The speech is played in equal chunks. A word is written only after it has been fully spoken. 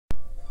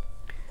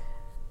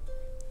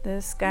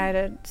This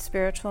guided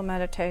spiritual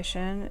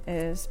meditation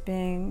is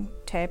being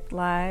taped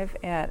live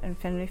at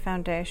Infinity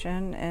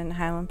Foundation in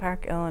Highland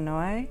Park,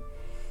 Illinois.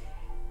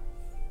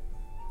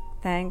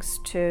 Thanks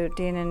to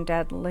Dean and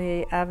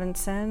Dudley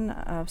Evanson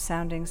of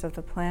Soundings of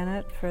the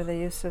Planet for the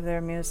use of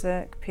their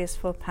music,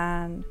 Peaceful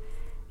Pond,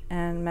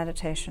 and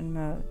meditation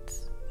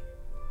modes.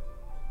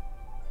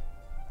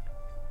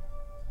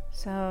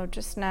 So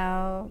just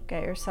now,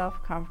 get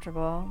yourself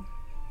comfortable.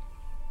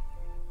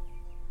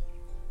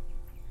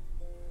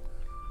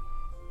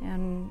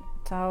 And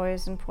it's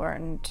always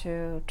important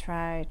to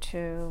try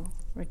to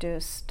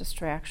reduce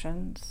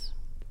distractions.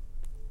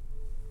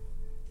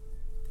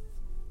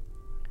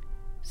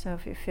 So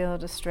if you feel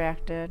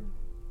distracted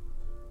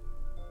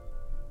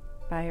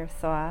by your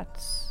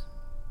thoughts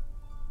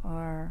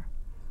or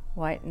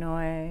white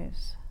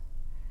noise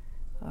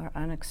or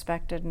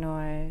unexpected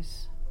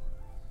noise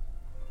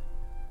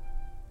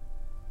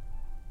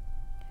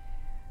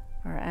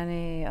or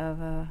any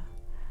of a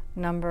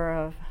number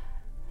of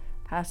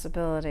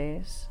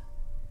possibilities,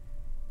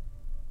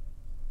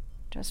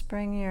 just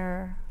bring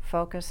your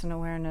focus and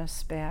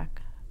awareness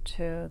back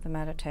to the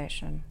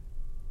meditation.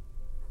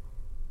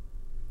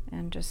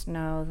 And just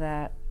know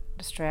that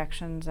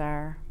distractions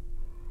are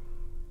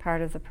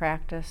part of the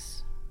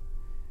practice,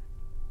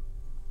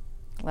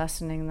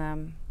 lessening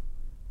them.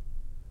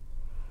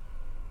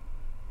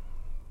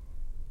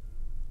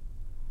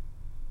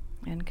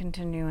 And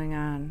continuing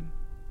on.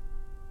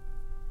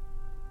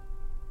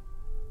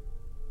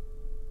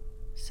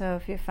 So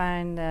if you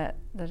find that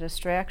the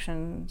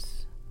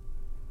distractions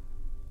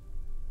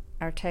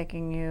are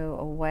taking you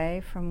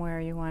away from where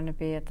you want to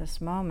be at this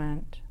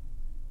moment,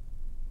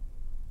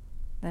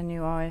 then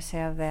you always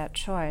have that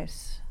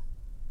choice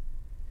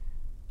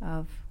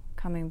of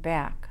coming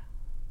back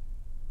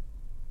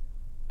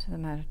to the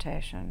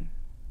meditation.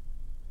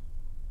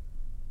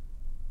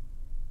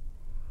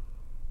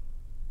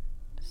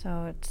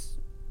 So it's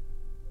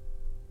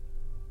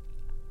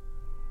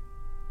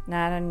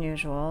not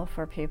unusual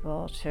for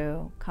people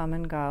to come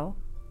and go,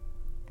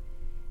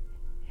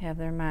 have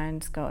their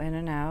minds go in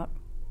and out.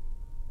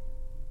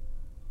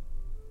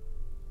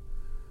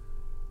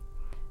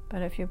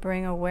 But if you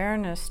bring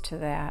awareness to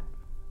that,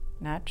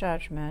 not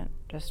judgment,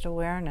 just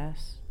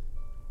awareness,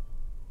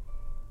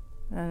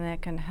 then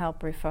that can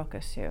help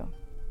refocus you.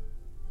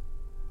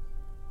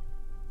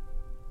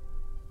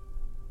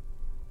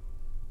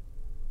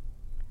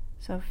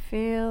 So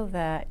feel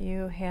that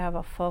you have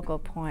a focal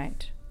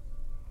point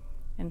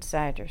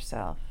inside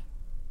yourself.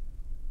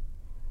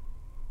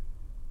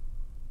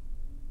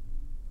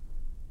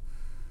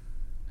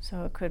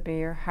 So it could be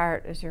your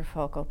heart is your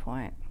focal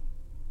point.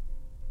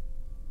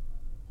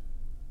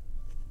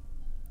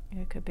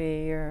 It could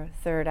be your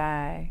third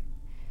eye,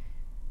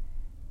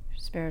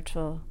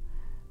 spiritual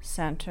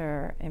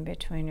center in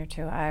between your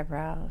two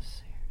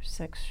eyebrows, your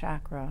sixth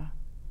chakra.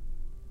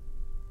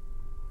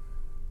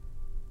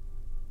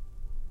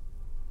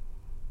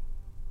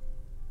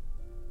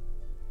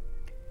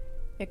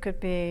 It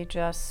could be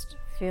just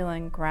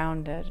feeling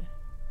grounded.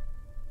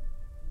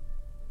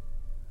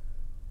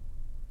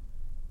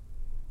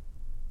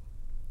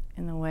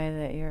 In the way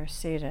that you're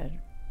seated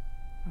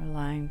or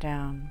lying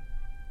down.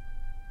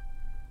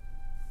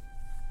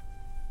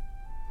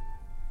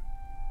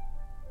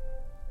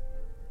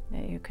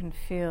 That you can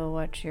feel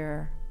what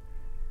you're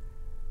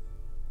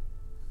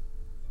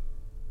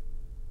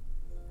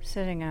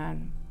sitting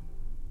on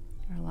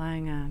or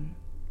lying on.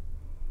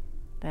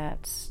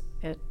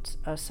 It's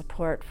a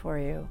support for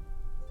you.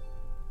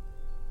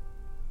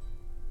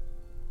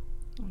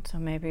 And so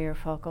maybe your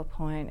focal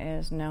point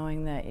is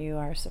knowing that you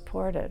are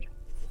supported.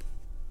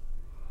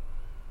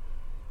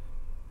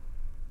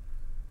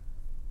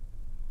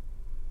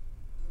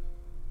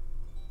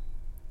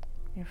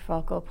 Your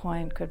focal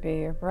point could be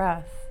your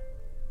breath.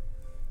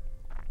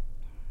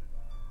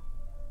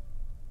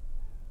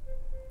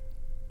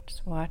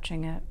 Just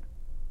watching it,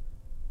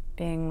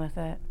 being with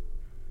it,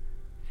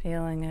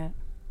 feeling it.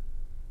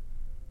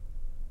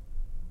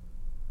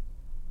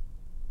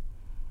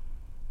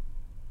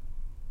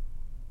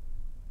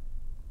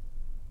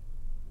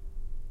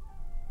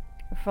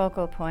 Your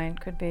focal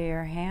point could be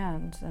your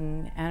hands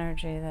and the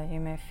energy that you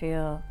may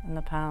feel in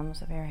the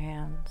palms of your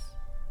hands.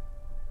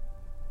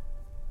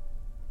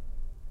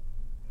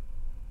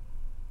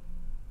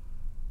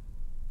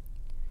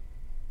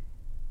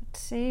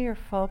 See your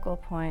focal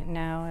point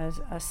now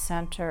as a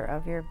center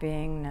of your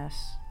beingness.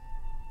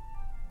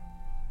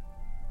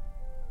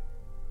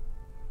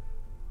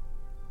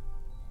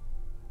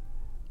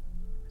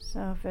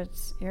 So if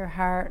it's your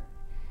heart,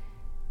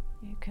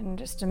 you can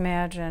just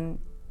imagine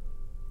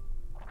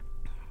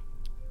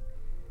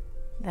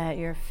that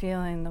you're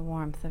feeling the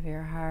warmth of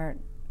your heart,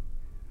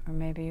 or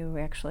maybe you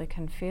actually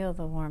can feel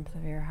the warmth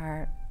of your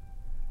heart,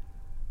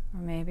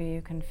 or maybe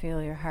you can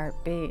feel your heart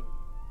beat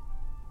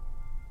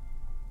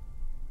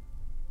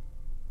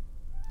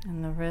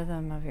and the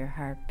rhythm of your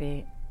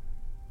heartbeat.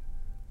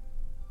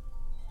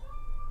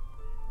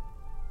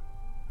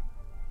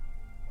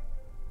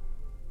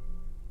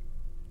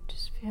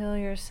 Just feel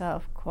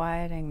yourself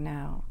quieting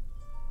now.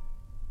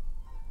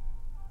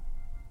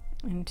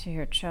 into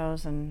your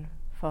chosen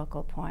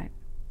focal point.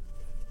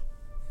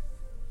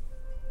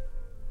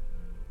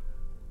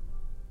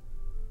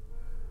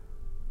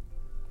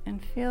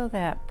 And feel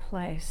that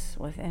place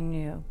within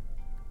you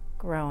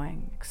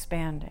growing,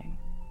 expanding.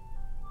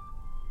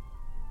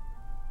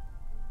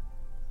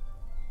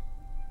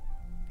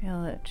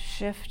 Feel it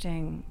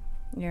shifting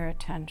your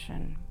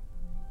attention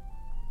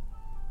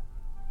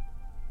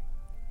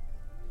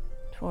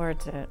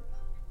towards it.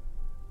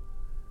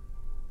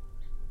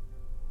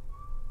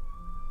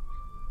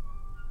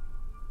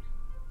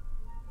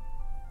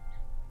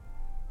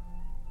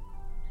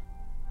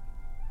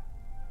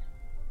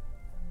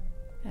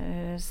 It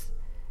is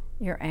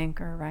your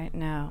anchor right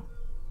now.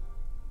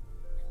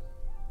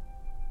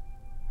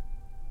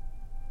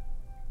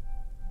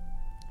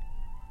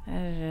 It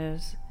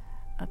is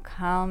a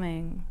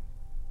calming,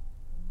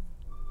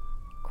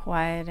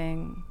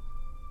 quieting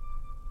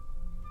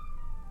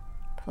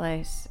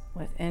place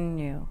within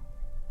you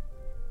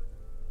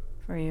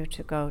for you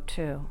to go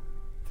to.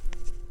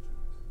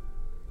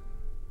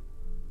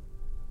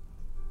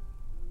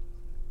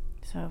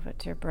 So if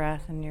it's your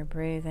breath and your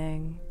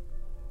breathing,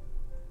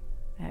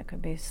 that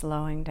could be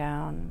slowing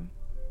down,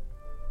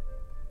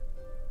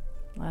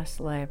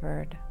 less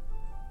labored.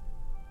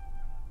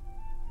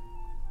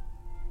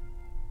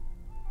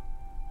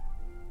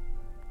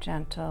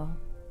 Gentle,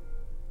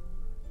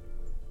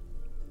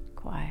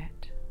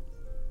 quiet.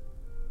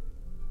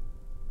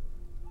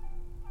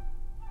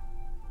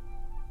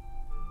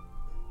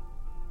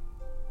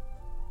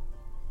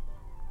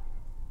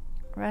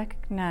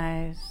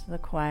 Recognize the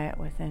quiet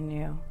within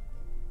you.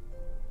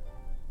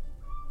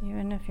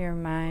 Even if your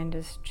mind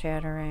is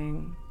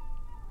chattering,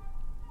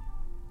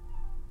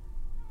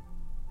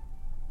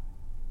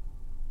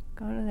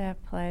 go to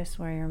that place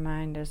where your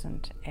mind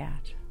isn't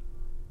at.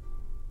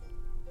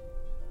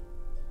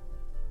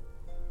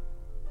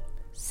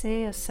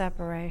 See a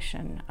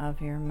separation of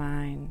your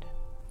mind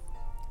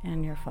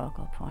and your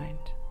focal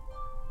point,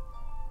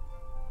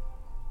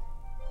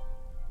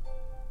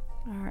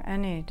 or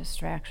any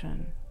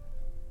distraction.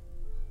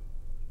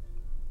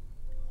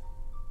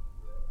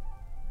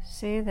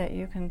 See that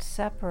you can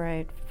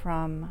separate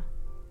from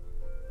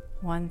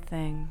one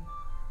thing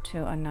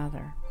to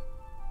another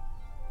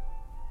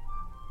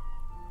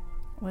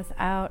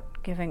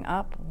without giving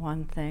up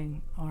one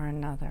thing or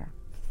another.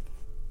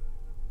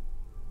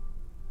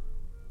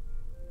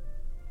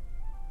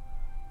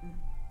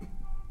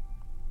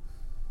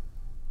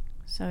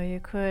 So you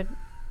could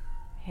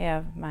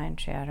have mind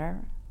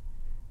chatter,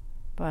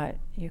 but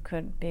you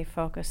could be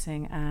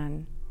focusing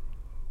on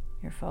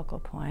your focal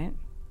point.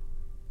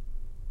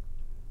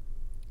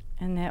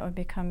 And that would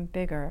become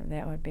bigger,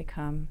 that would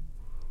become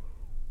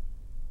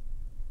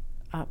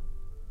up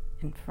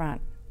in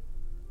front,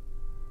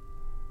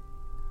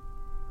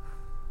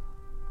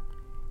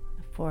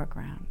 the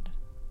foreground.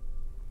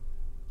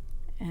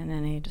 And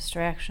any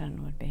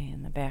distraction would be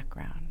in the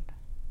background.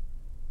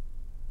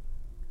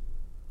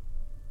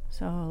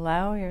 So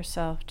allow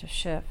yourself to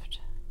shift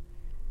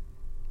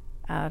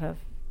out of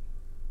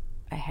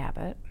a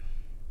habit.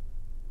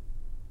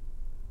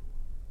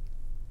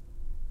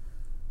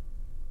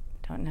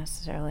 Don't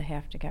necessarily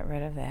have to get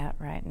rid of that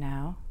right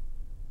now.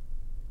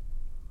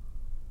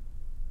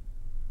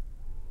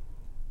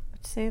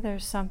 But see,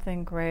 there's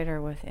something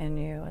greater within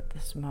you at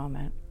this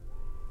moment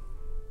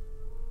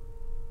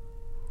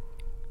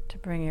to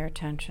bring your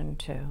attention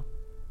to.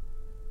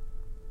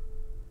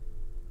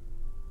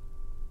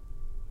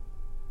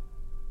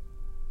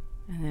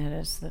 And that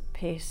is the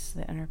peace,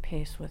 the inner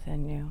peace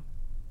within you.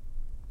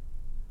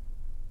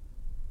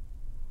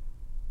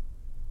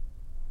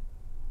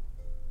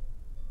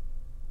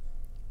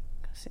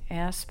 The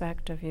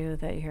aspect of you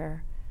that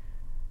you're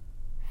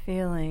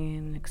feeling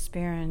and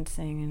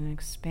experiencing and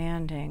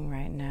expanding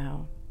right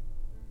now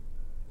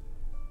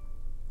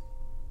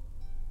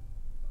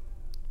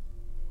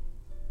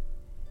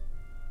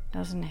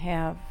doesn't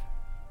have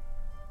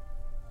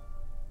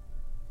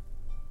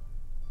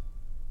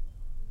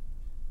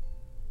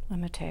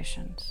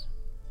limitations.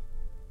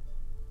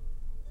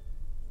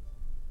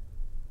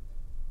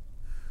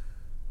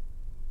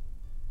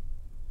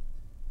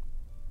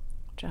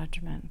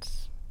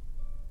 Judgments.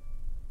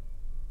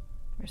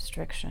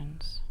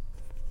 Restrictions.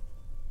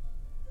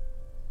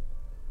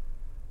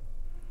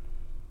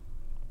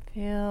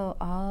 Feel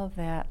all of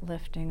that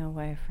lifting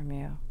away from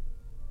you.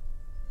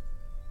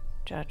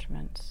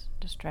 Judgments,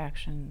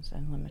 distractions,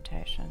 and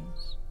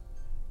limitations.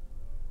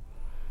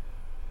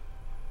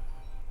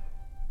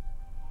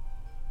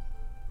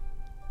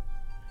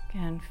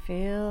 Again,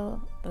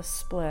 feel the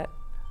split,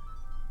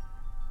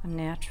 a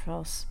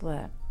natural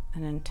split,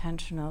 an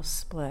intentional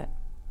split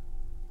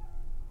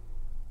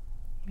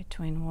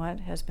between what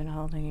has been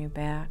holding you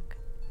back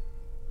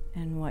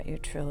and what you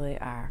truly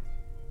are.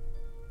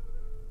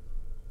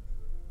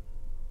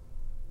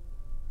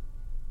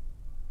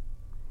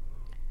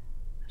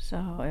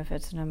 So if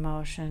it's an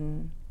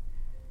emotion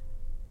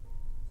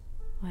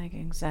like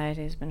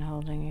anxiety has been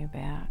holding you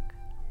back,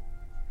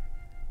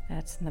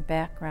 that's in the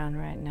background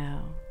right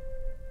now.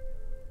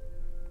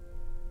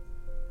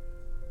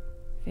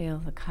 Feel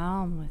the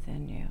calm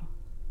within you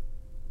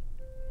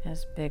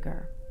as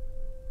bigger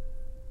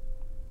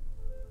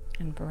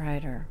and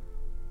brighter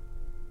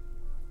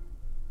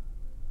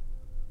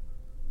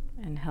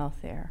and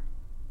healthier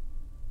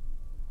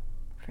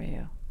for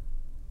you.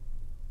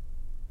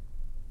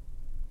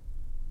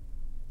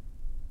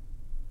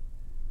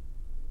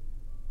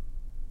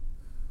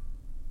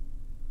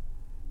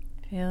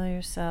 Feel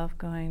yourself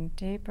going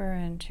deeper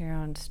into your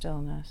own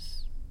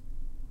stillness,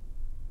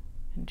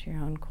 into your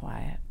own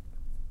quiet,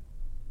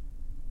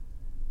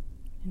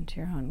 into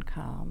your own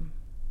calm.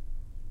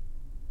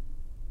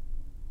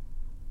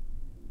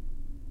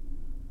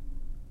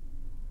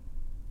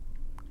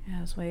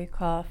 As we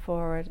call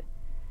forward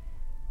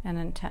an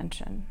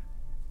intention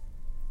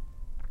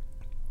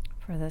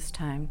for this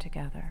time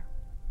together.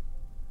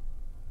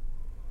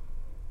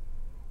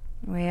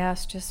 We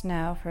asked just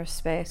now for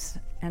space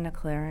and a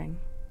clearing,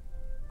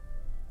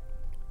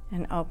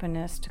 an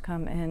openness to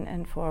come in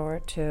and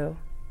forward to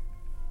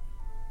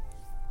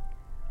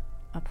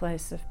a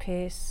place of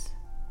peace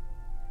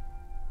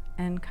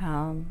and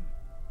calm,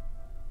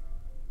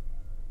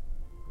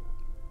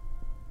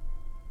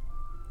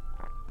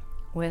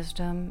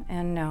 wisdom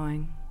and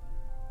knowing.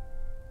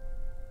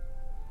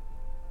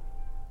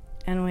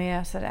 And we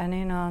ask that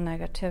any and all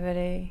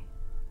negativity,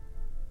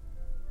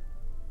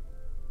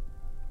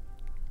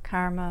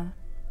 karma,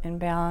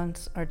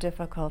 imbalance, or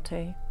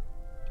difficulty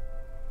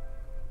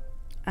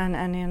on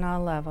any and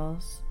all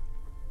levels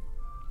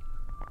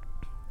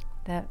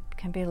that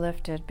can be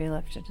lifted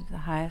to the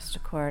highest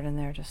accord, and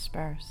they're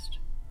dispersed.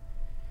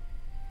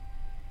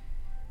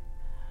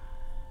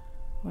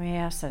 We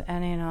ask that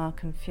any and all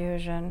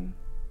confusion,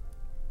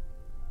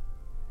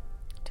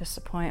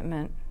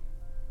 disappointment,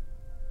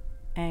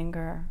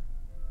 anger,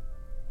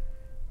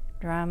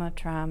 drama,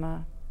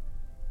 trauma,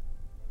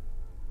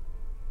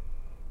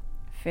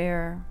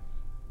 fear,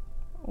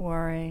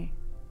 worry,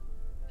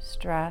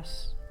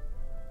 stress,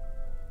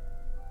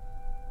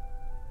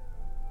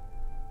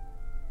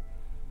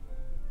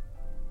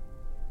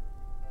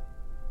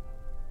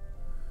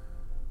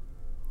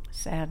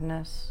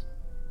 sadness,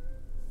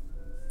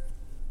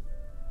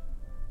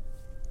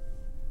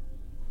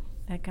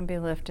 that can be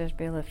lifted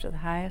to the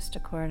highest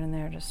accord, and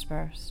they're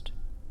dispersed.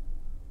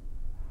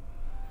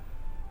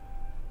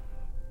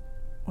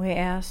 We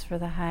ask for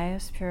the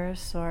highest,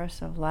 purest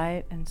source of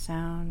light and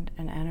sound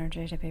and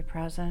energy to be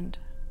present.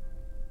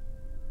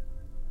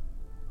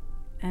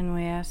 And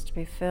we ask to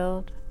be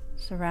filled,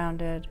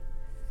 surrounded,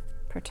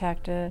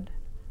 protected,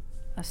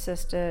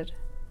 assisted,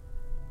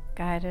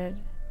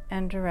 guided,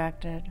 and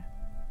directed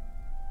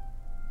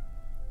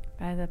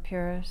by the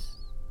purest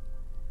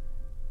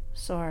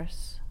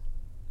source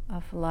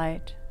of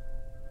light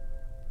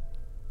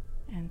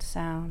and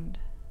sound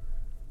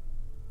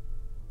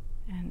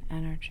and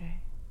energy.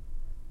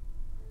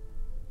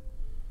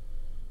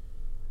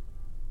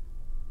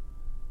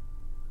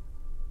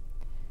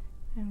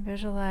 And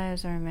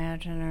visualize or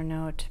imagine or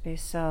know it to be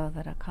so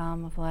that a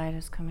column of light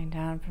is coming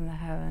down from the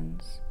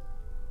heavens,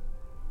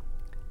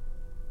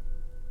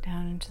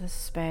 down into the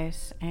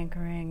space,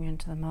 anchoring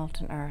into the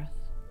molten earth.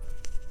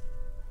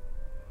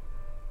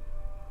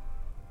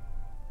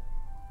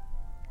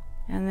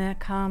 And that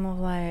column of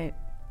light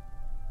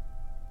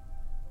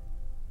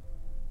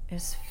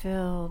is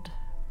filled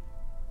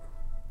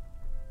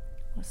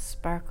with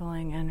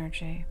sparkling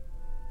energy,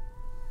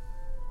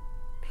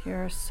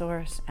 pure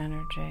source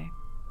energy.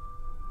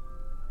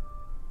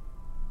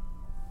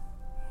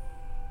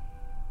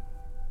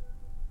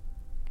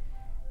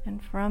 And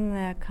from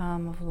that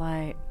column of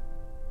light,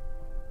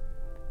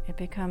 it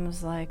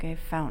becomes like a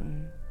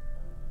fountain.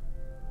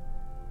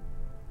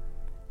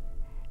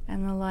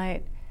 And the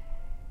light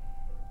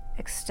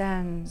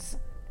extends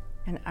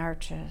and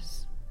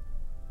arches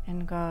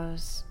and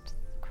goes to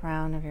the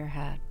crown of your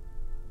head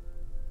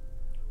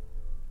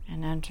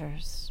and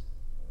enters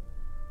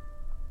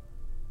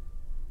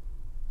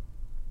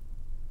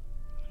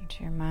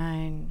into your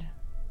mind,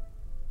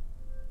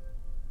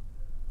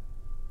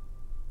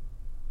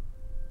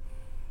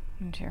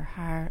 into your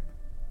heart,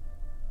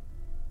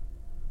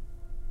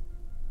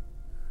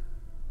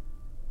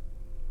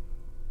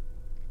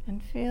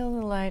 and feel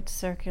the light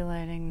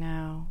circulating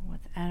now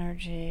with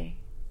energy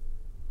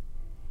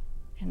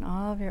in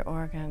all of your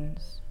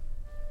organs,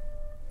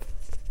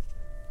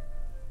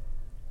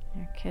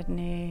 your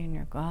kidney and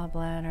your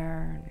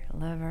gallbladder and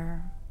your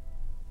liver,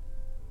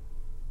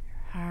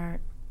 your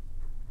heart.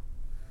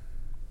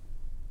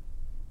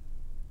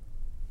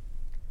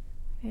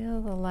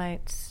 Feel the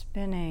light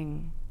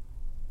spinning,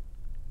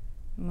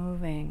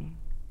 moving,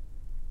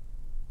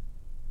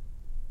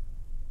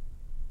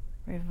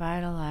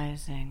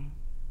 revitalizing,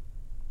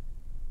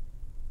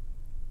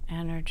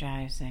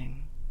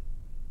 energizing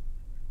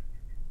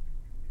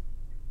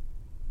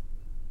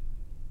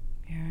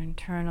your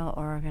internal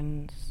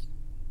organs,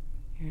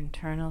 your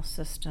internal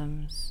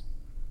systems.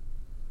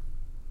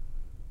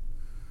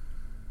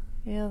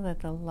 Feel that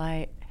the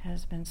light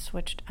has been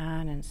switched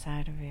on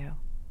inside of you.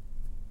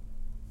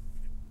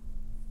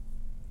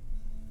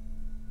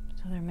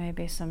 So there may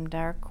be some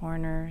dark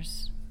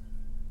corners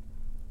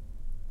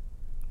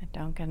that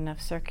don't get enough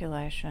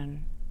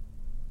circulation,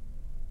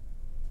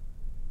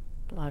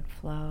 blood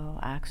flow,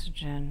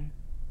 oxygen,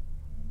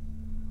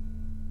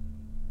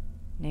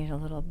 need a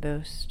little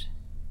boost.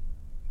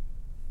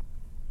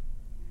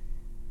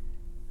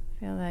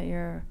 Feel that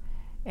you're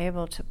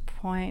able to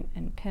point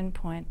and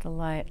pinpoint the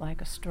light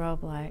like a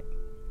strobe light.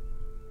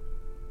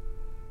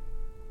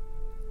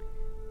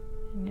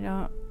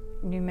 And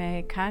you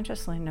may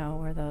consciously know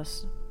where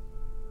those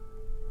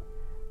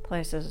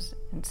places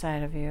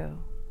inside of you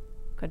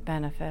could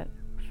benefit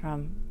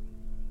from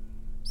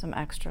some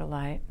extra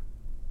light.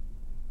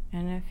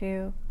 And if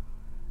you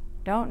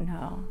don't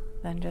know,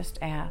 then just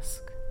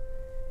ask.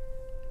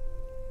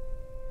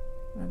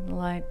 Let the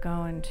light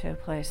go into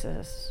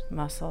places,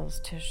 muscles,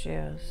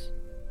 tissues,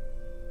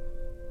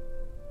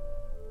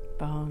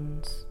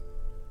 bones,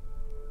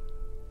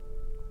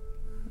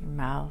 your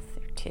mouth,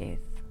 your teeth,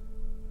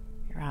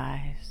 your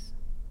eyes.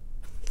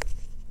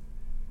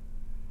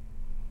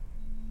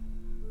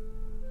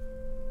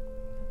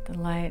 The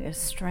light is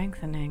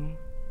strengthening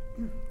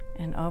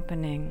and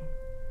opening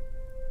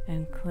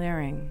and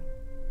clearing.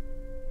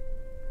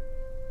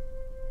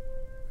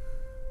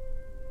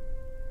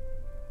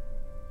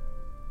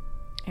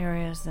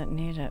 Areas that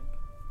need it.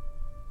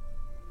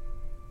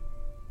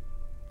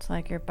 It's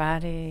like your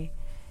body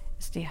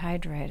is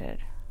dehydrated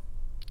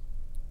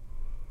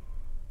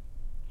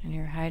and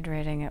you're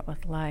hydrating it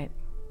with light,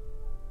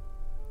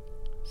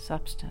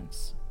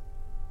 substance,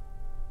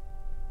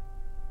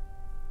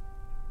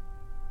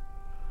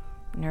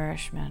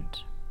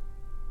 nourishment.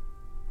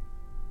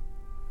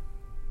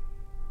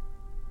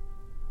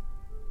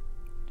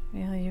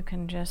 Feel you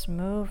can just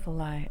move the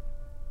light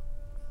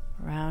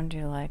around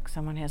you like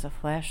someone has a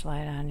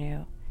flashlight on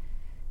you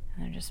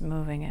and they're just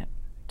moving it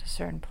to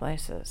certain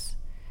places.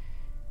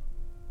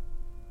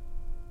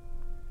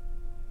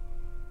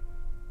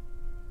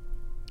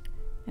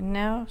 And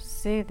now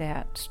see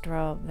that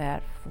strobe,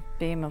 that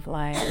beam of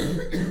light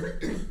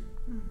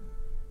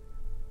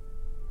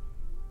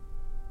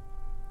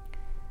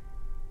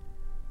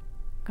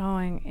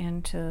going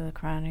into the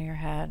crown of your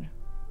head.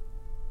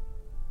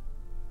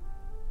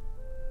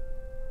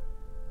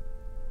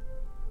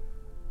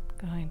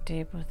 Going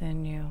deep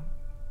within you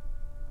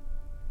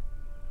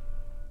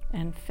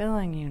and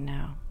filling you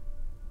now.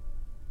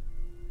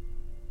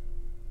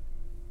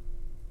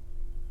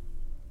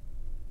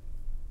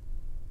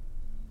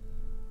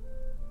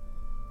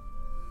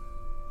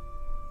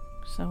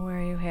 So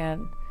where you had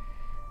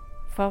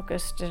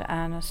focused it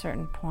on a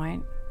certain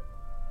point,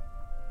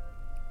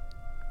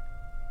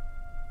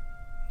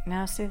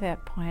 now see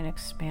that point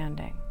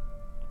expanding.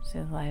 See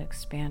the light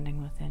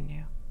expanding within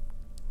you.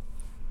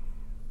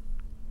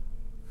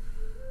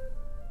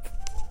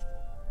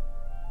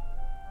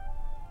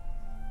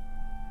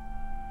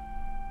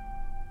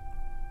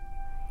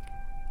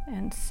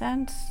 And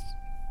sense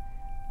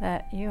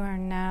that you are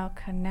now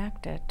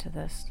connected to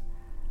this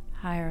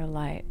higher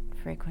light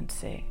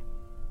frequency,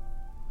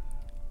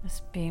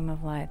 this beam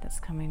of light that's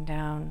coming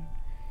down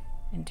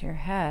into your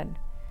head.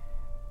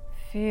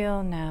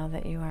 Feel now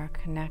that you are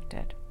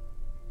connected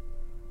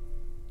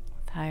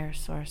with higher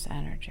source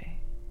energy,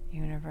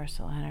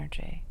 universal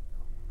energy,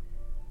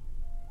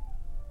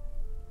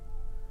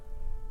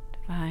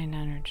 divine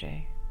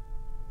energy.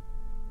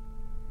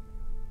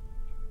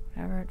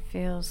 Whatever it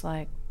feels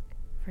like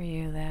for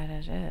you, that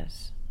it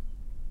is.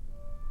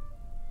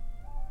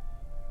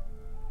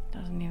 It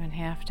doesn't even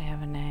have to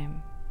have a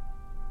name.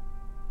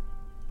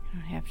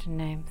 You don't have to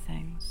name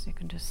things. You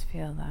can just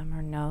feel them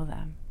or know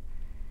them.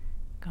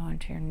 Go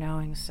into your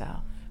knowing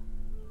self.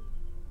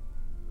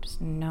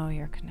 Just know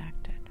you're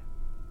connected.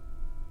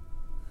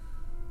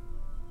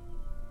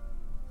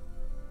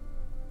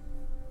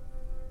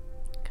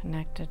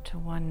 Connected to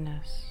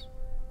oneness.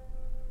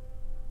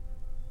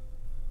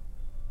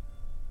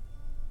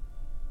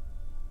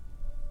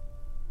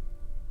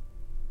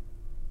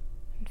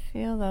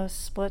 Feel those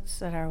splits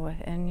that are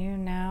within you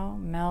now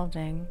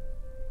melding,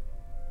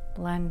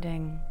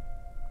 blending.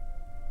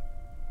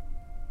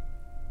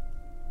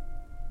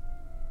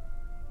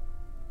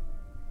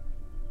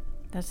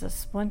 There's the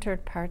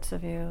splintered parts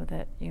of you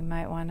that you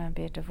might want to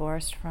be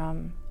divorced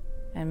from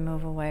and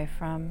move away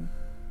from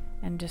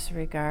and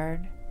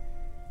disregard.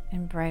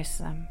 Embrace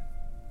them.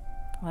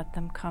 Let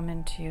them come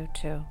into you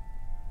too.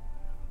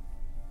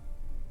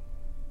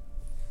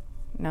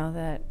 Know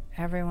that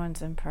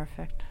everyone's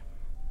imperfect.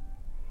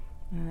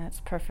 And that's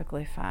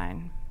perfectly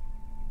fine.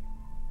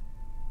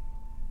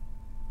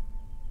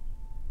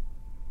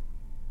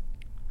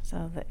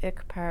 So the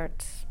ick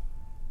parts,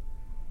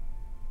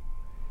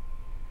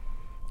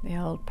 the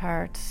old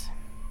parts,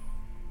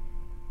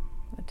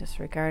 the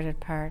disregarded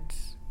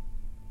parts,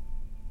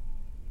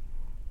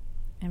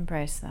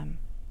 embrace them.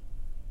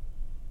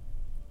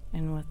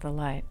 And with the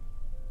light,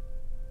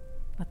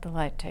 let the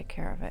light take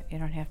care of it. You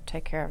don't have to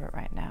take care of it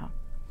right now.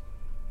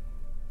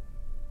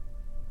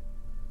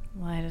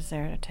 Light is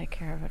there to take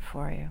care of it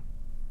for you.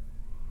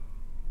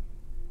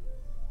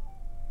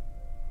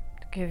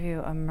 To give you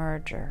a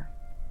merger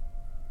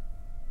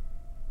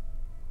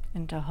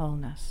into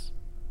wholeness.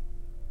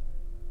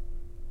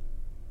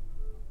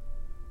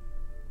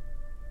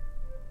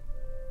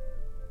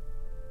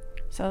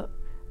 So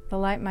the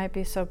light might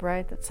be so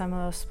bright that some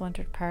of those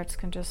splintered parts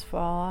can just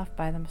fall off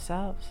by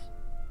themselves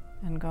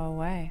and go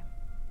away,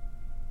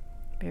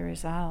 be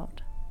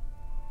resolved.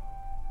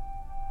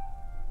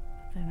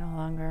 They no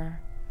longer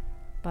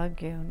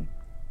bug you,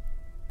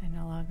 they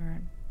no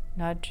longer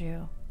nudge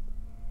you.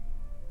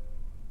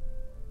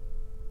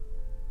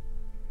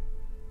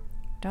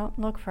 Don't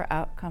look for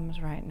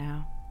outcomes right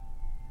now.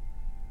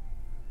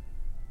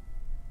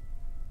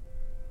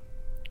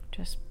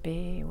 Just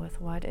be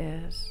with what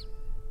is.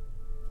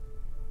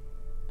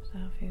 So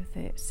if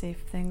you see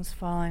things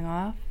falling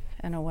off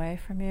and away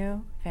from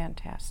you,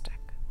 fantastic.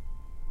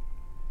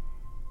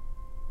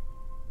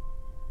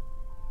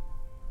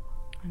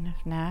 And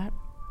if not,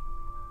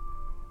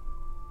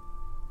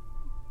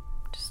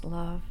 just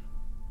love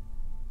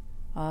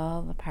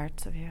all the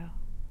parts of you.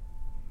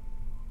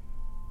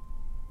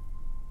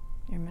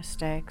 Your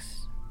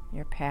mistakes,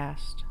 your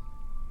past.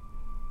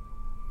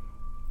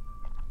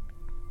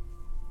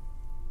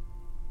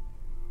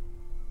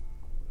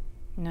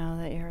 Know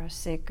that you're a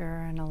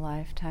seeker and a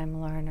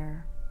lifetime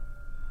learner.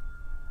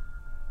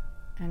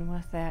 And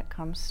with that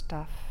comes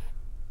stuff.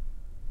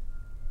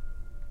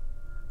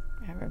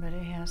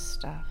 Everybody has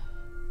stuff.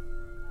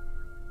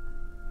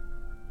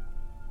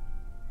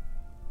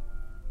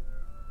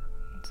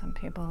 Some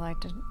people like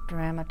to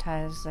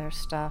dramatize their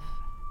stuff.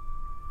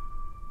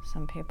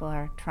 Some people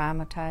are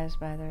traumatized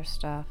by their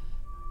stuff.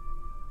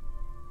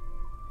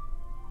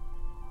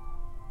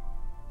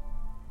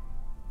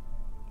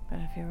 But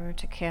if you were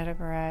to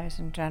categorize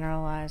and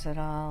generalize it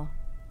all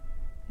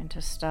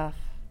into stuff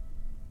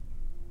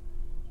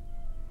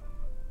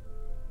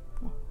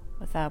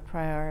without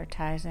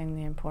prioritizing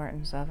the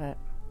importance of it,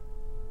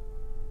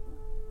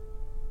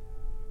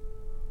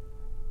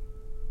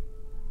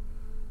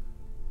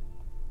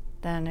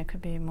 then it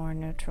could be more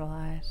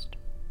neutralized.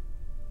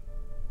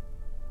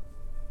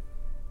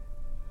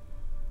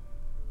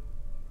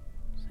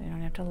 So you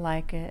don't have to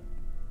like it.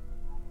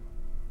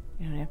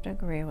 You don't have to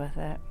agree with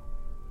it.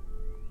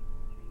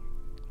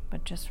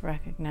 But just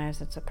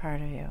recognize it's a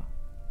part of you.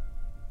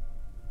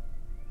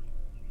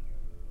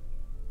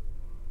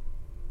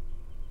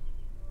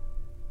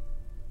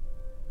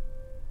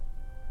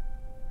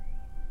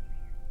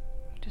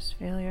 Just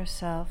feel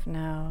yourself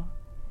now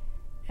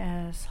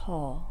as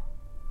whole.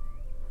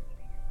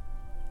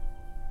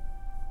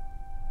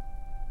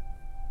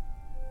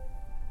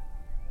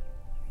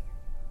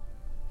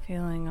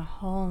 Feeling a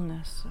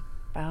wholeness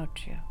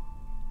about you.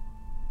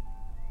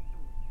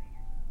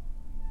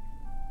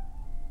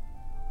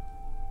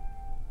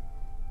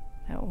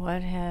 That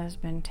what has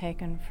been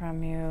taken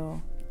from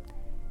you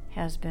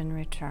has been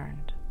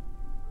returned.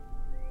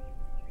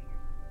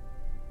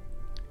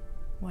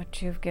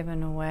 What you've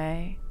given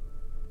away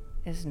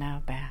is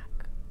now back.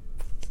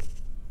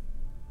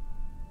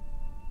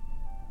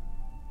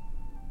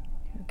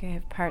 You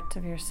gave parts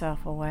of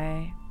yourself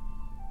away.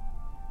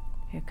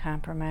 You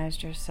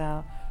compromised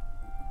yourself.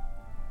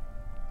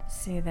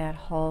 See that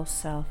whole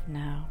self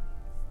now.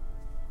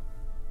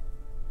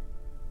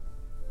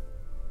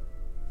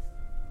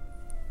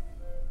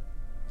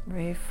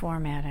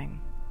 Reformatting.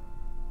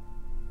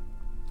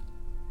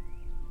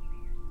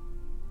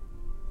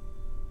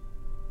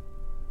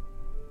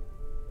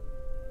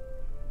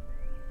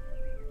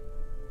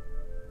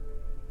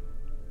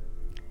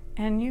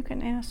 And you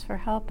can ask for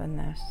help in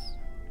this,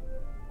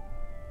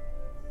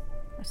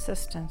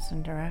 assistance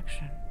and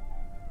direction.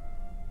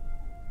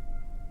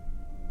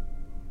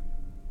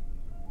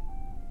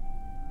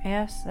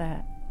 Ask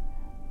that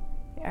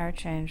the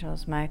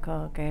archangels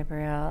Michael,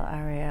 Gabriel,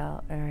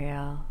 Ariel,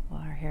 Uriel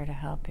are here to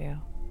help you.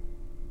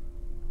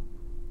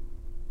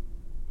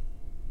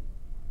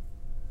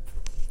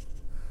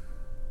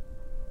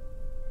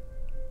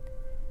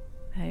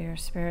 That your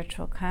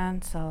spiritual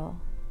console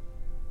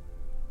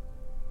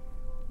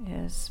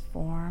is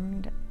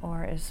formed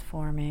or is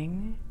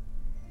forming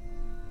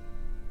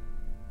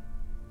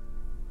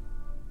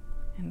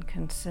and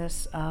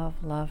consists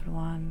of loved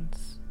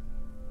ones,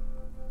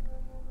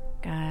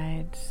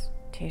 guides,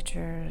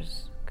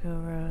 teachers,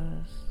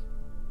 gurus,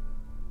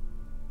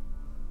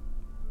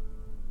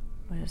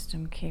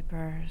 wisdom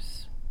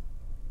keepers,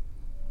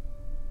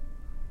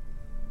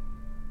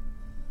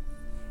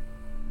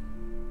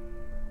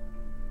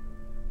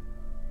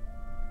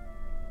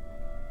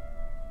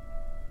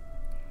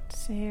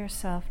 see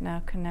yourself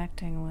now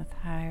connecting with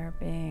higher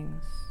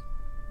beings.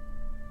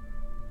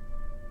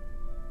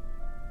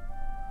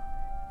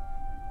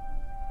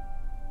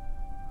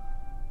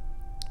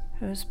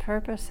 Whose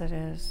purpose it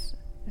is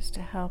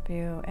to help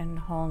you in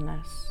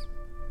wholeness.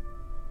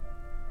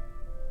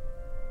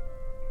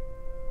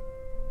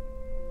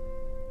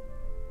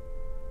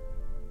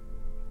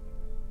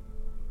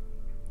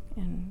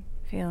 In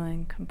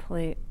feeling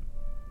complete.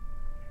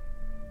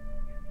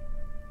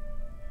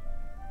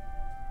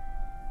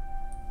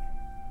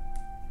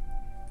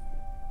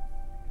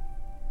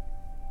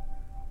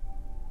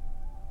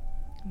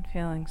 And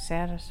feeling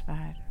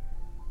satisfied.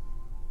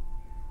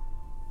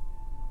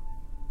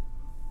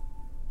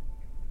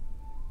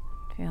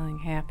 Feeling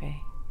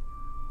happy.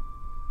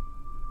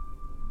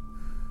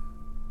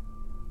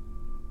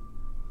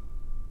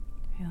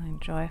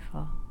 and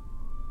joyful.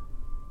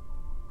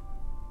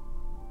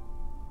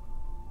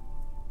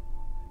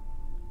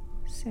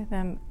 See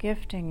them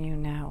gifting you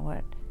now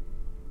what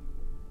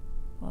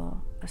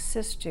will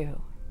assist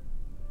you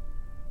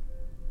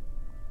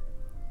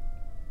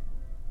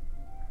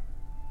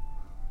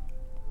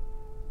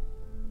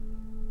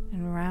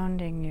in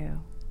rounding you,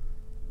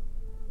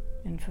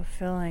 in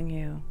fulfilling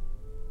you.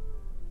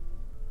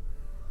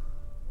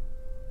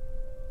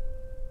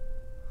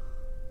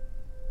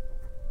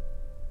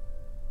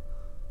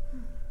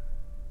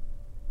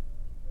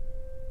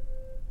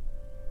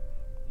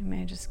 You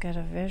may just get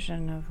a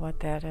vision of what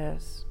that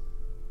is.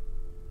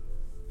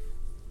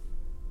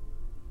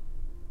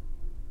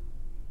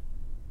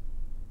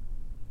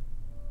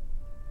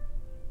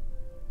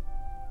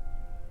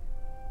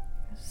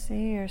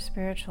 See your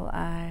spiritual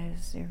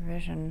eyes, your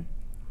vision,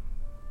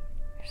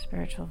 your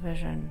spiritual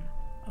vision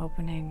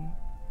opening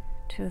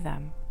to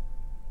them.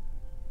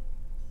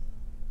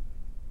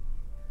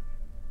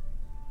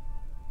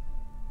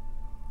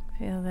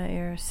 Feel that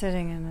you're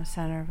sitting in the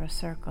center of a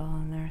circle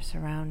and they're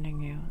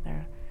surrounding you.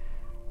 Their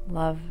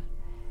love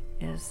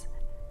is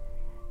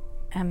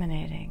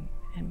emanating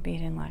and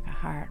beating like a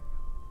heart.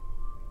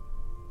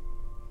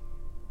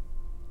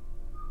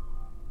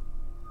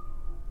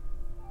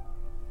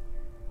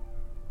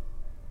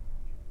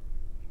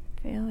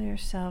 Feel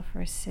yourself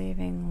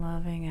receiving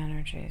loving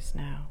energies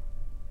now.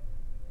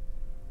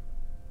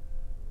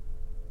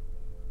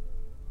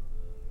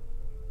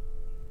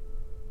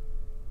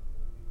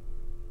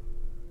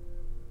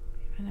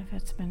 Even if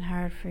it's been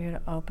hard for you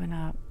to open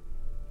up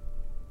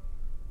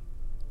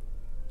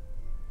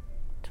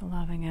to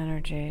loving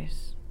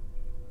energies,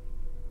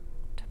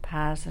 to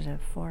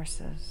positive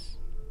forces,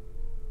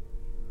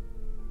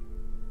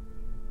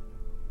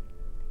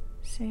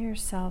 see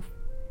yourself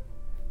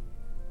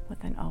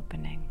with an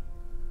opening.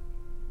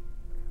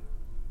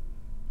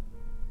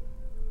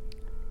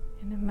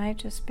 And it might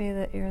just be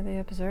that you're the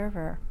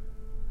observer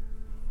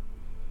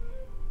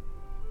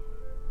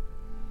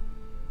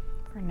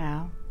for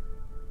now.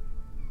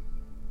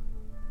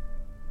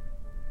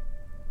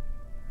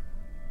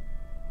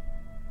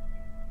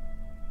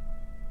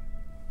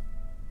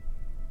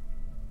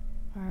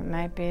 Or it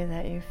might be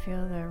that you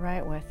feel they're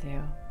right with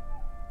you.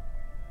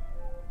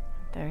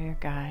 They're your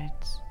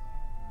guides,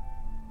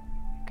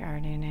 your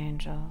guardian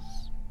angels.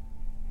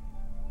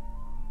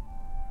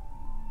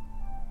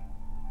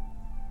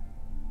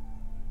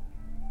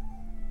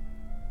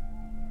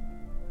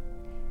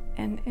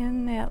 And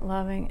in that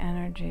loving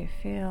energy,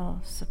 feel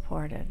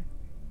supported.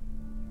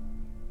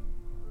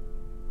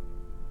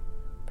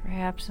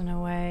 Perhaps in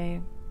a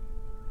way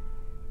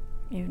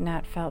you've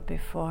not felt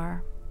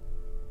before.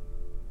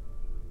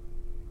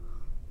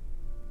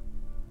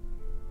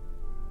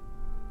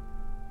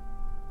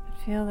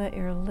 But feel that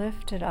you're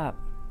lifted up,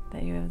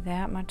 that you have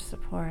that much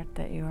support,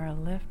 that you are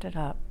lifted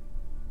up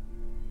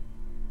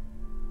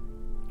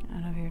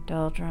out of your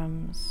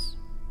doldrums,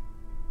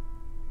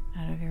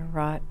 out of your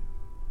rut,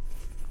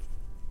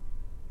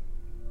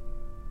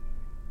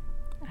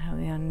 out of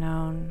the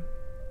unknown,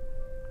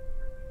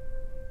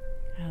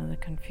 out of the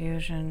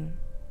confusion,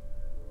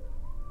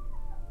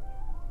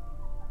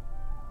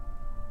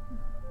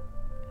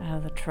 out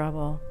of the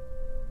trouble.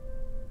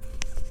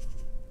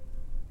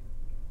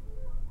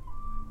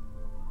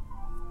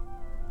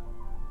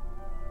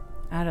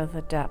 Out of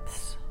the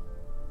depths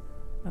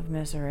of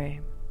misery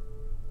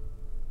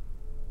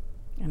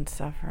and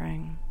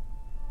suffering.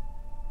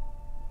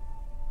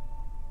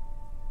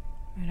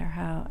 No matter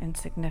how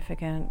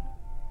insignificant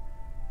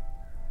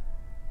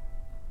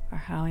or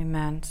how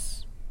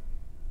immense,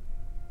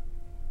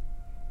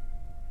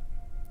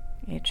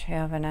 each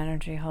have an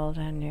energy hold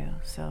on you,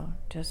 so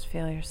just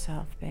feel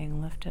yourself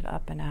being lifted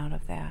up and out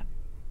of that.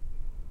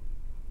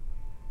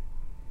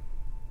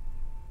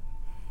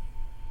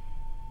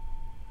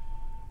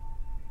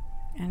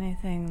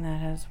 Anything that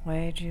has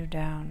weighed you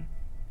down,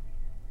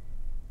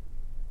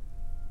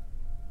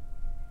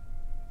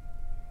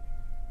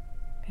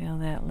 feel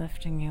that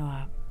lifting you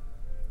up.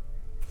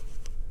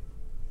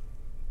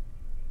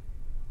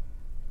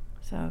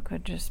 So it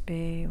could just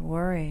be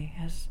worry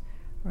has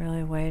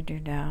really weighed you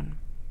down,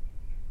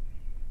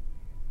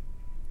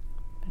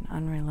 been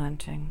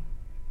unrelenting,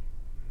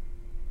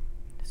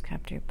 just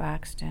kept you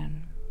boxed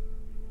in.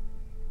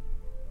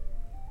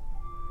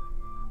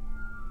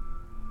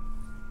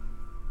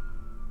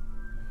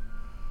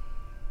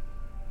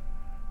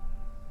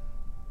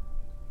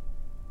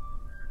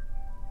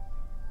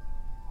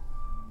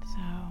 So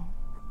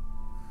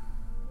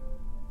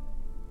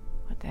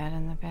put that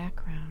in the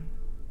background.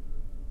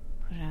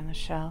 Put it on the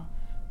shelf,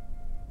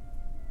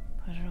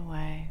 put it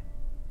away.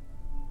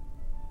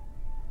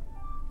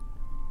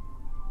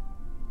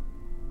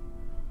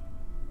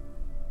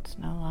 It's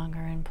no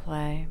longer in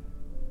play.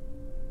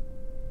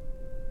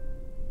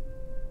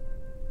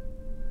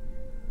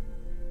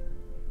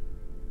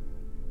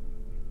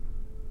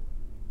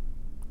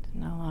 It's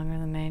no longer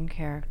the main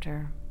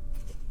character.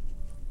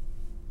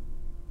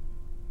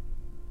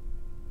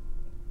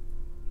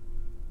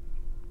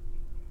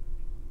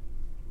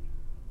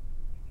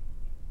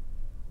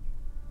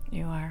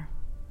 you are.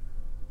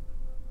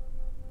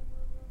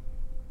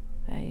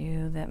 That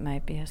you that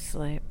might be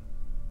asleep.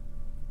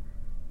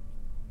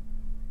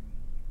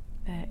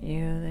 That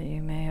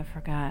you may have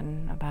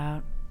forgotten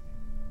about.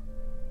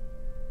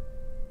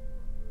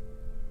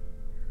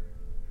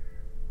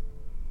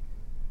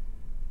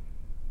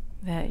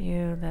 That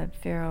you that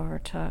fear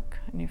overtook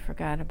and you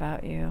forgot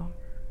about you.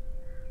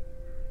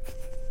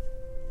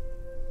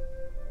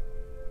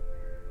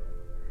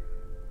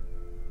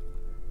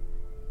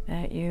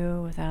 That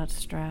you without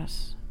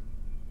stress.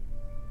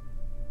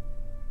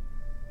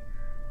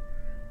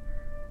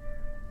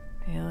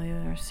 Feel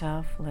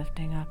yourself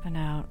lifting up and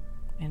out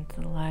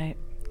into the light,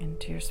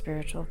 into your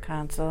spiritual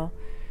console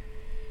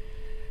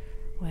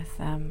with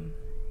them.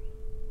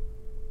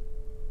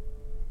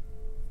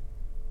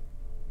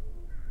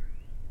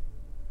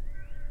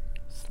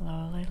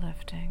 Slowly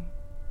lifting,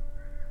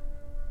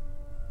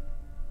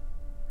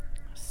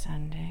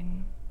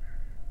 ascending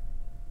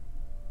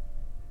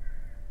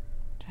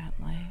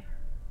gently.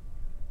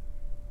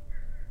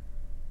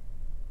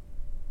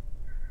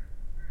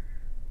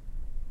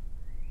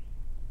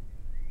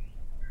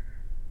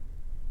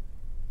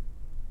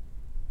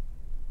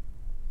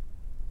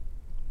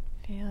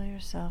 Feel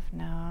yourself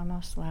now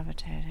almost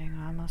levitating,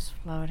 almost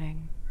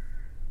floating,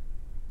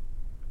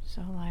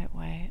 so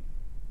lightweight.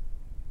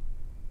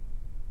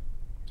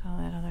 All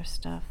that other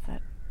stuff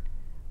that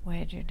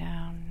weighed you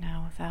down,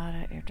 now without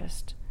it, you're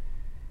just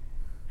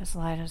as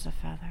light as a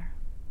feather,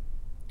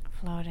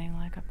 floating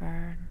like a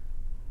bird,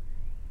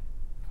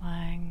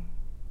 flying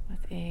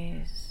with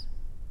ease,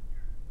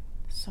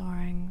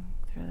 soaring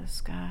through the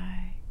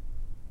sky,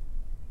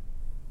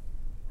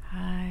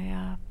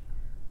 high up,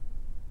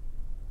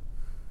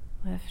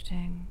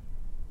 lifting.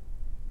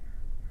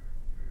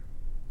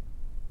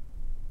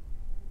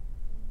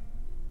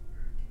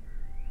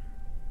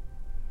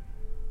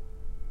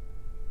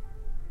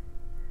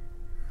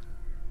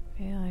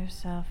 Feel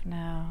yourself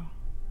now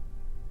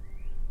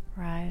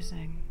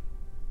rising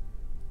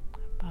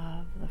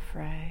above the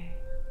fray.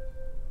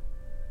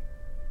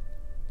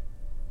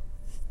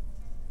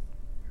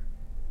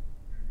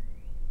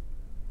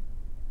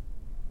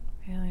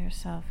 Feel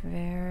yourself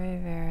very,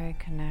 very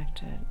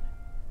connected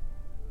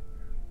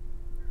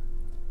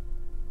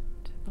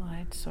to the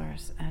light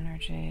source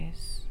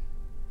energies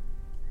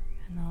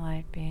and the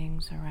light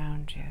beings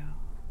around you.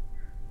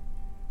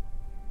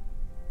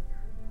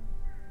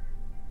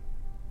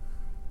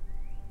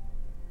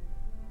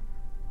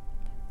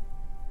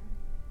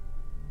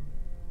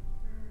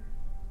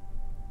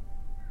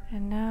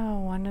 And now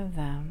one of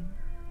them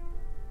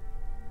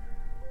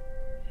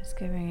is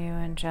giving you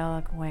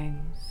angelic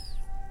wings,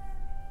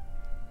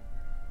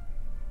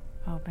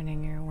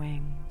 opening your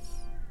wings.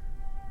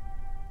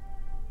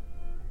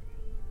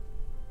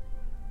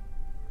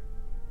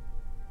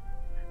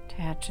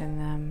 Attaching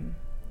them,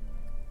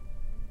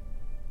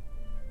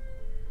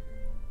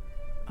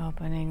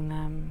 opening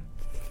them,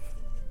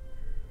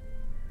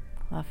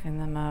 fluffing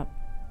them up.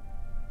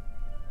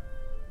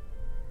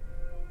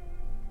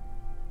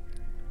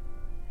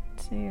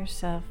 See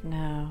yourself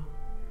now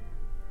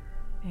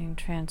being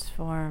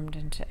transformed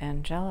into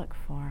angelic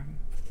form.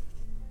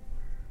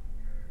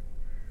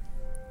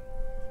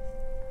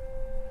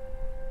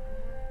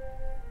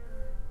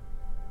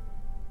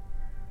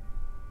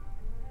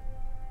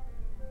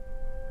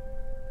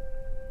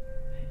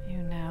 You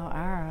now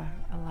are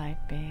a light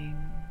being.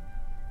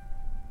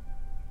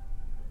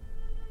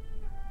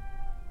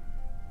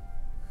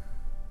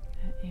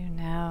 That you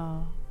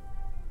now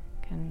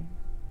can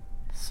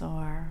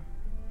soar.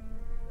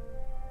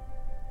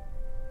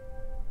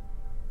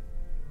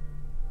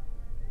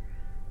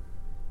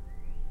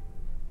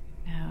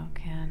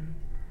 Can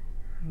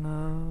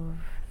move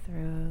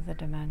through the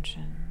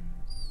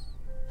dimensions.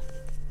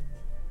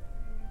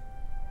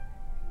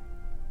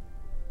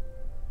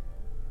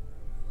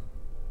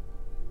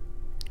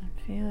 And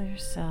feel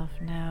yourself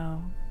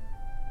now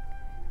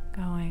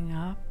going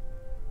up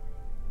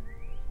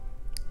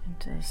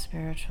into the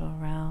spiritual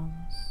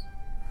realms.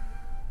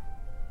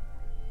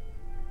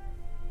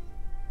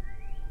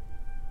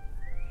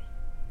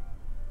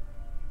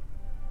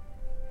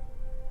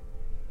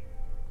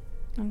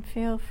 And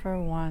feel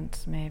for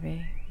once,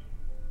 maybe,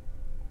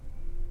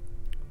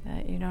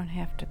 that you don't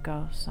have to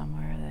go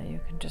somewhere, that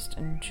you can just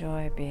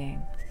enjoy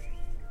being.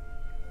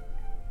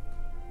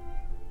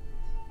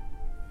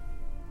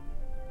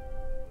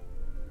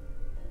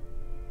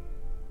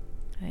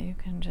 That you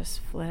can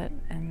just flit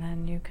and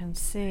then you can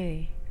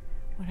see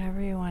whatever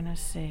you want to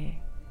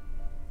see.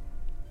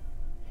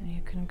 And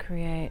you can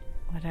create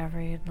whatever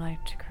you'd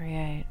like to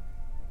create.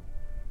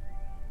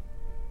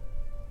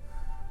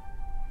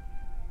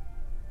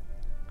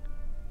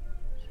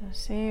 So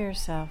see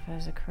yourself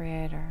as a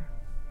creator.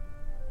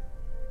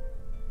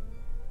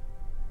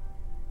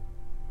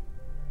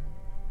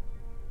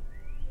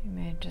 You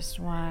may just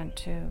want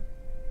to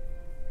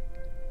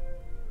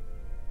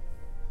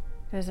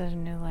visit a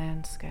new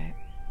landscape.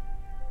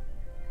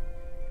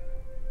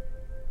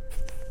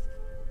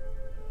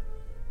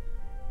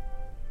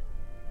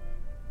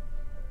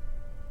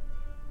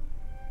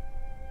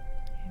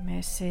 You may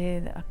may see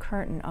a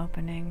curtain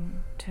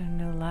opening to a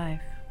new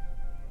life,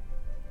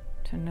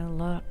 to a new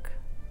look,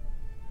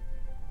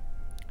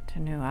 to a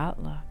new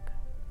outlook.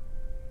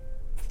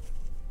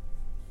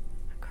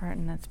 A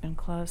curtain that's been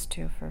closed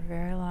to you for a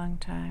very long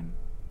time,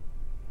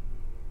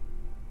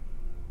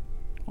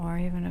 or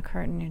even a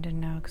curtain you didn't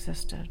know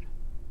existed.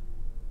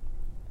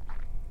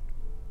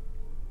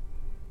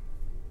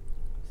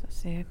 So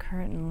see a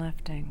curtain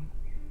lifting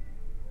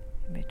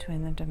in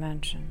between the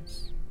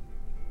dimensions.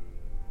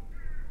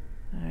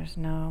 There's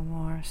no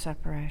more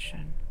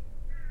separation.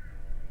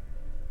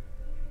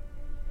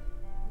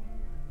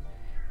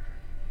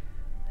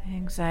 The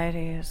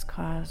anxiety is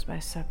caused by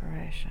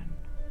separation.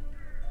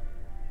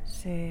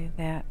 See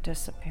that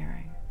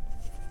disappearing.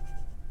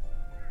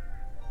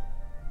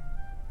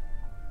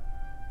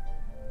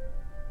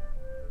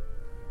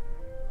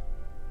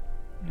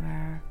 You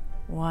are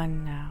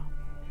one now,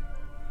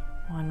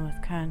 one with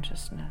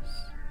consciousness,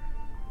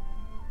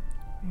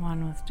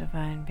 one with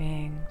divine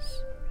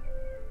beings.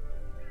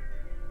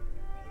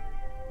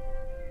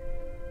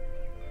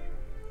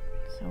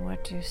 So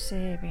what do you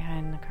see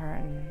behind the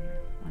curtain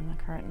when the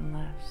curtain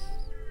lifts?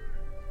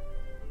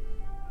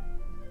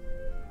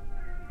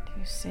 Do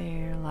you see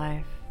your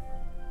life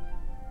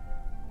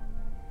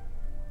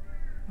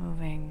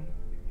moving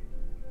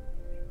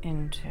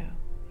into?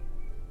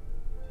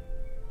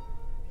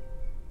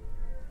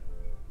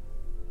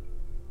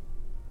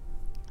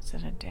 Is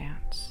it a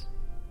dance?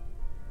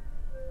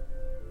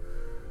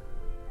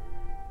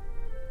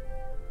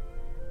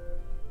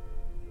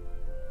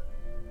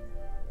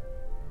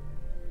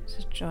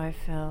 Is it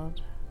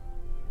joy-filled?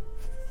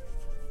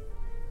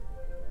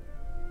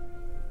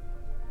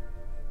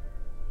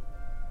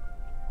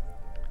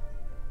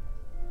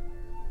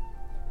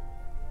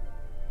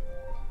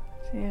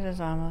 See, it is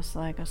almost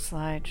like a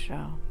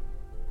slideshow.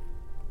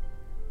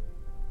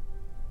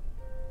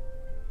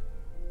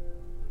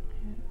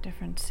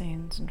 Different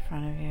scenes in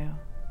front of you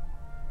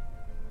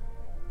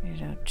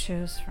to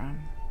choose from.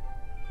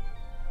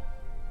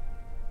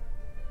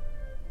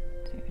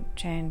 So you can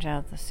change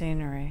out the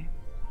scenery.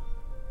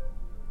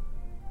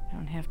 You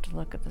don't have to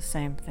look at the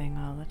same thing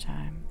all the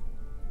time.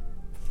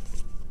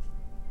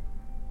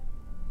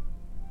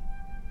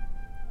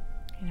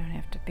 You don't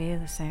have to be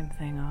the same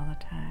thing all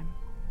the time.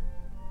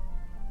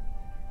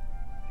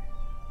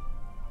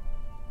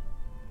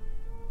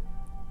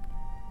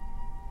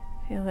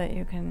 Feel that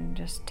you can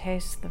just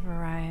taste the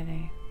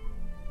variety.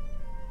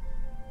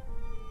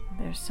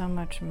 There's so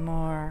much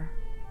more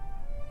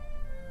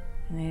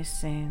in these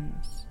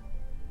scenes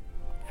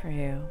for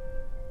you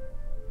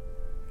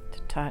to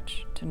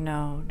touch, to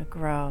know, to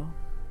grow,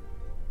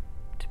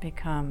 to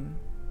become.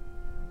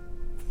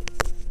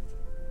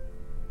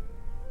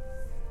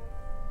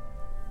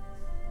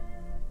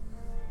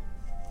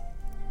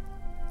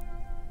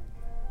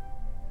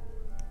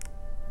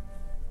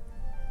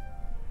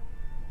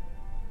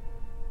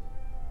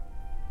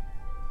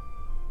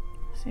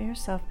 See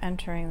yourself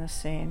entering the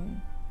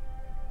scene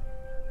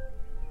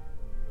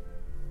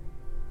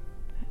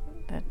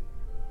that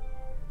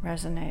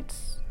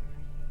resonates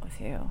with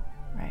you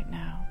right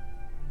now.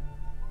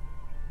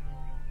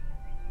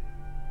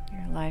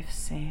 Your life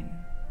scene.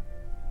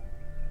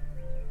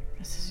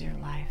 This is your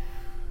life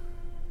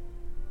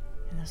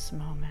in this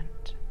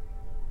moment.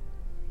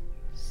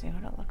 See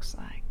what it looks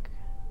like.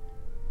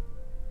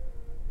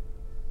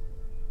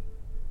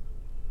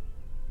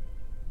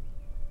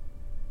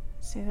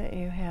 See that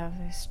you have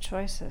these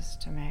choices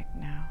to make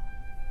now.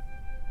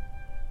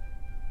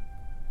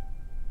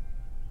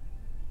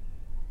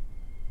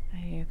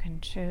 That you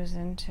can choose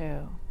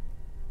into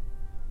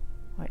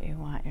what you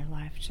want your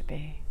life to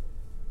be.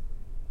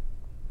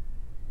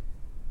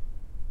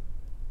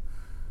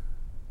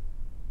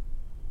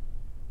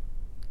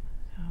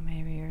 So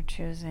maybe you're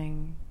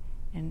choosing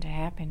into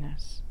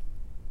happiness.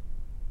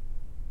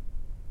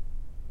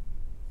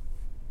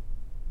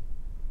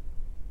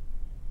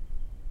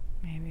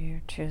 Maybe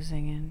you're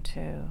choosing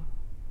into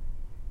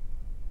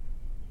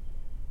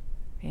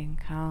being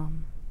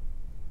calm,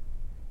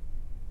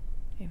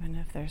 even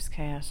if there's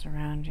chaos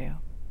around you.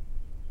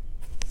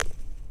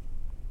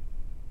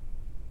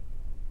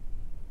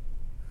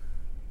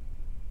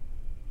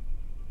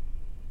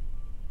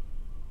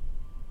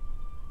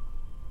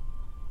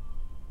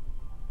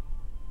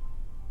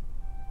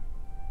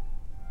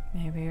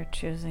 Maybe you're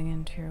choosing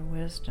into your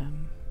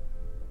wisdom,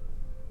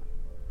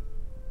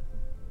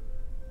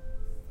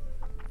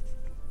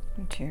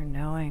 into your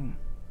knowing.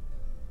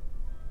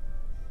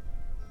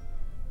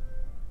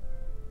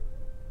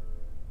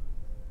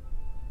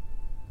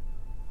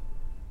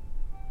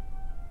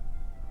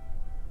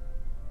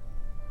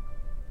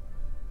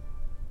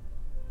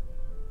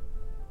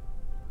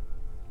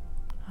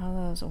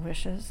 All those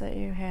wishes that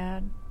you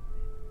had,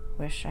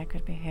 wish I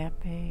could be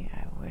happy,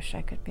 I wish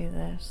I could be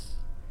this.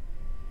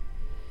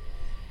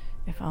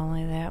 If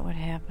only that would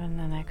happen,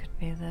 then I could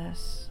be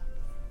this.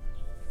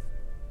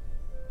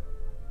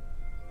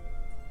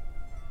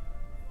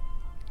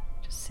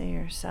 Just see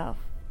yourself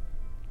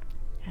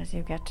as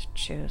you get to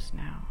choose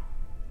now.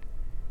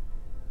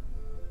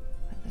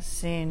 With the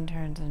scene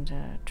turns into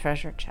a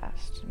treasure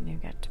chest, and you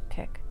get to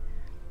pick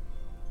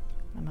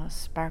the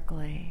most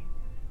sparkly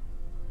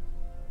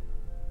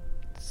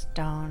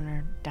stone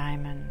or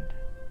diamond.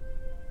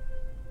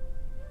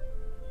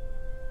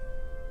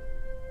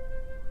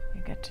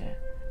 You get to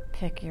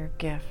pick your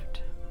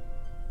gift.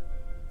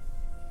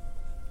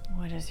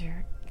 What is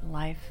your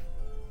life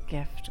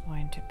gift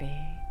going to be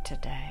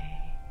today?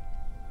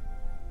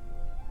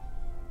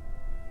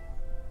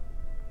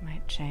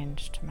 Might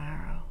change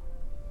tomorrow.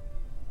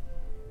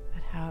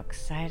 But how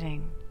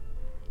exciting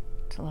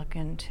to look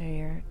into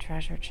your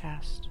treasure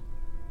chest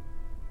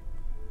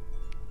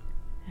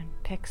and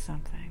pick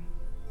something.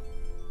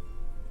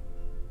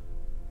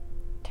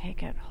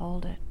 Take it,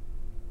 hold it,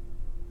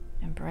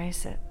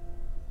 embrace it.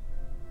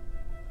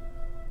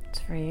 It's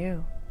for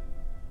you.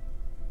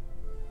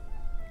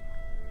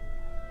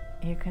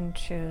 You can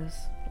choose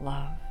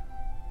love.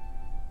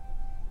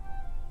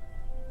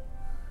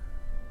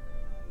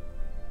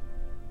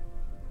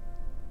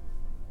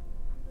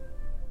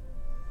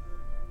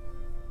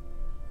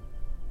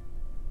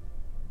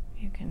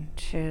 You can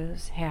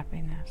choose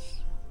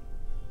happiness.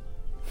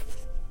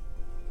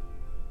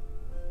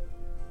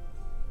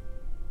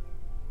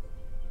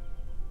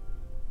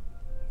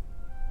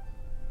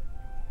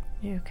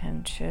 You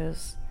can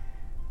choose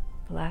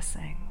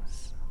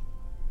blessings.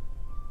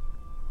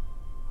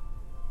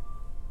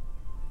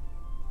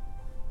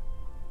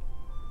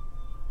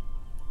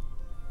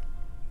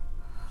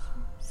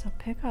 So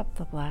pick up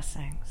the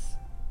blessings.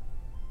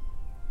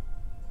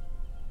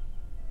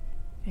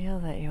 Feel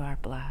that you are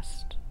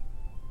blessed.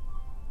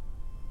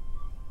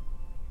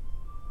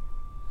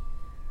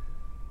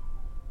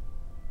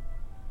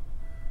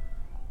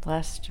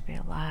 Blessed to be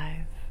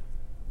alive.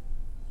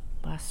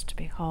 Blessed to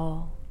be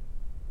whole.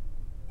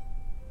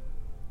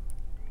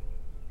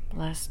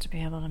 Blessed to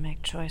be able to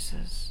make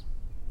choices.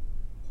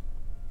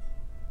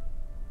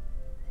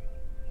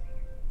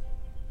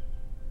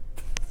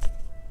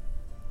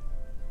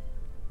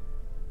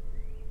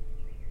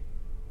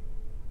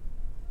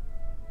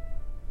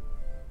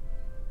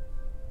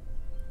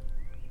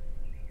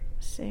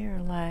 See your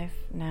life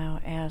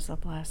now as a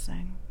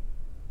blessing.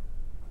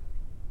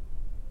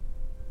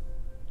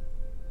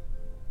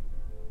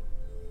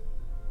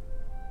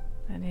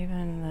 That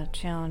even the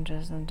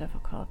challenges and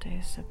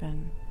difficulties have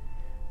been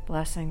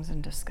blessings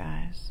in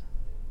disguise.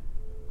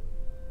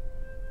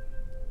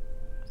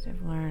 Because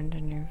you've learned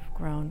and you've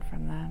grown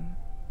from them,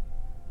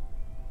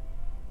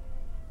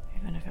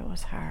 even if it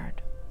was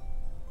hard.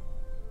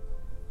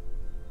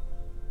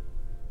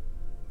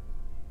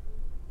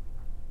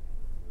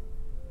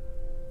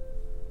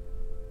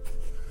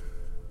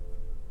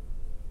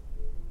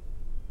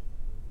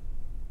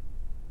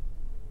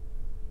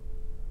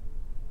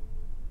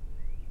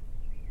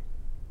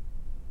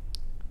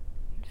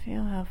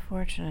 Feel how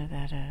fortunate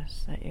that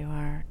is, that you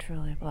are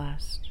truly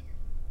blessed.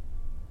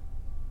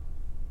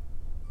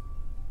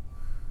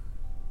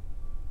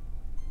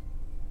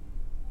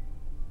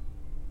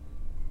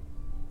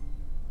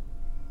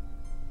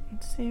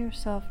 And see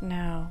yourself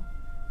now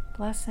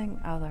blessing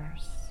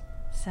others,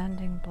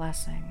 sending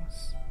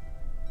blessings,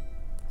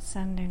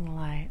 sending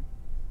light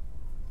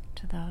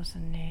to those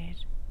in need.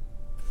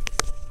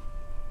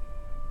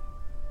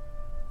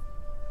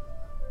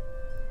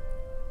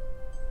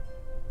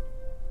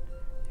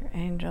 Your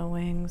angel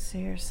wings, see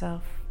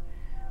yourself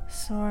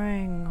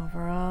soaring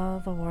over all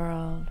the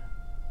world,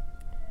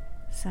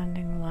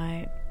 sending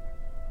light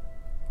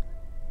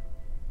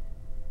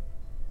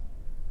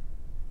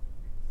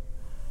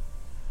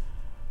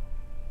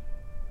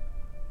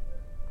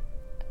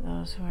to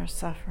those who are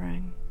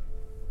suffering,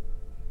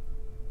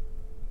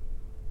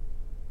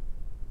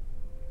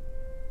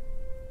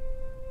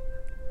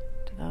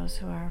 to those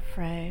who are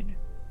afraid.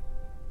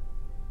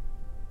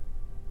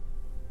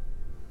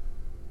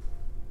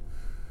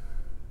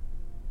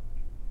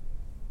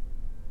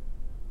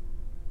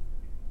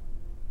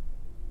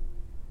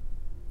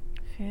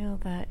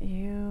 Feel that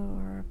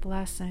your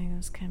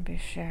blessings can be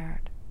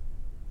shared.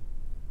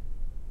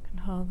 You can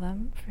hold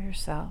them for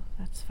yourself,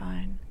 that's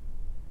fine.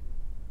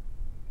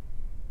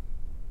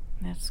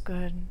 That's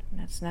good, and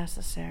that's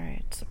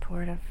necessary. It's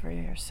supportive for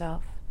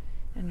yourself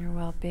and your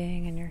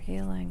well-being and your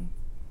healing.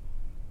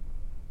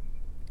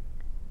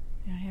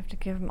 You don't have to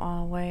give them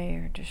all away,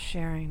 you're just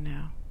sharing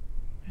now.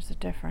 There's a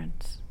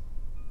difference.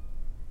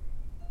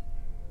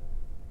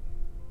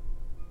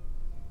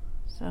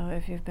 So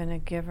if you've been a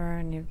giver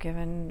and you've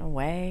given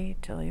away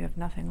till you have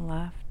nothing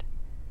left,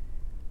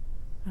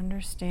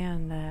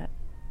 understand that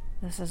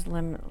this is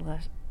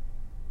limitless.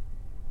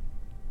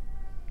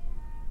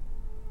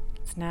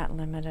 It's not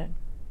limited,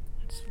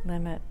 it's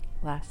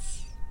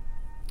limitless.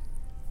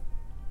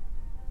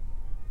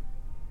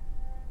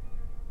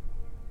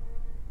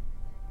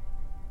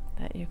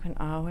 That you can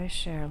always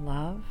share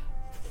love,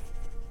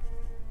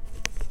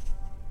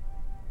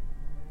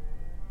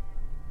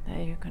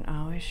 that you can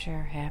always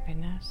share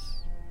happiness.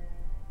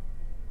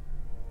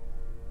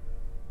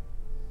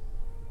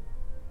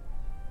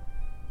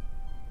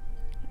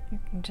 You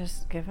can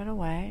just give it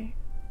away.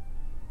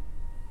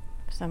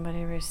 If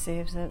somebody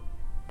receives it,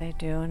 they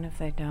do, and if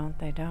they don't,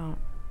 they don't.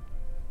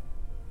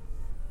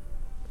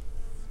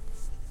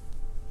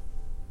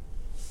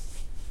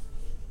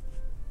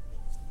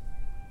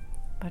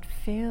 But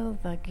feel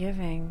the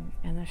giving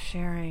and the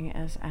sharing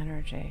as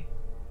energy.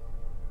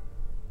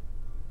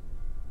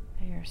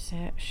 That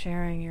you're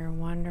sharing your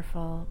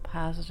wonderful,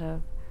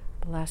 positive,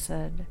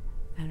 blessed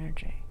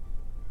energy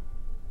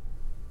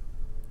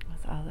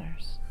with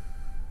others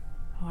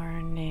who are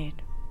in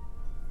need.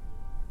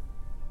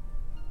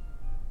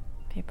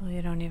 People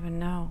you don't even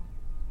know,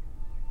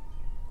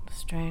 a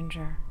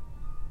stranger.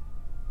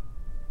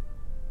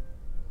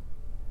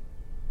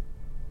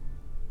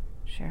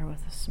 Share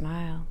with a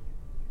smile,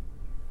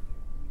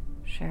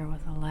 share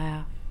with a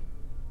laugh.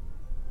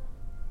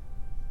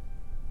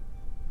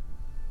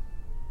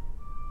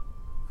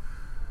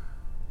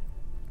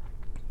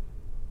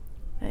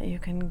 That you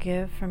can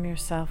give from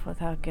yourself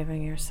without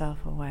giving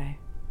yourself away.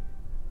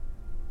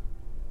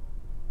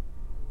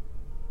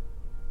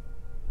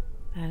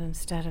 That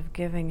instead of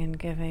giving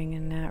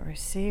and not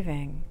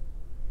receiving,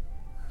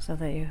 so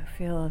that you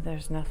feel that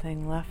there's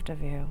nothing left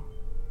of you,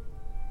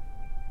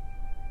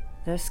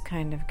 this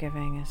kind of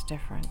giving is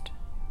different.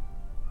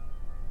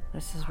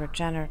 This is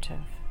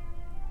regenerative,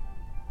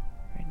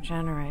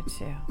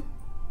 regenerates you.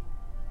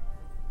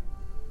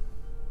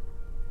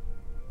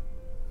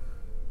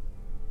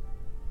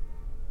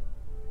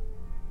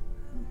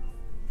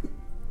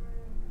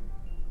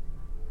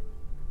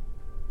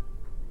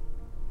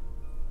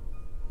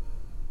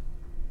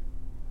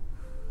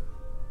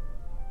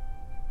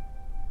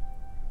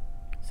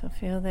 So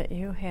feel that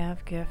you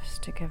have gifts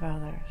to give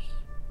others,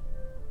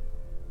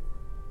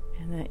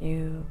 and that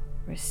you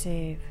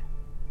receive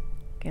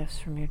gifts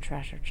from your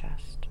treasure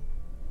chest.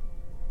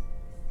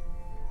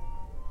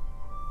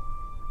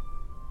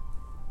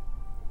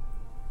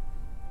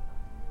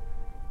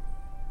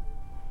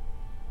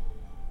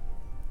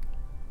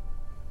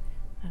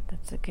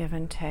 That's a give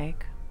and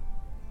take,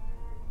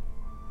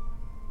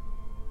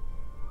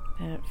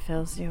 that it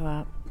fills you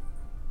up,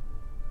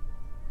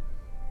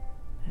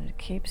 that it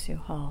keeps you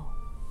whole.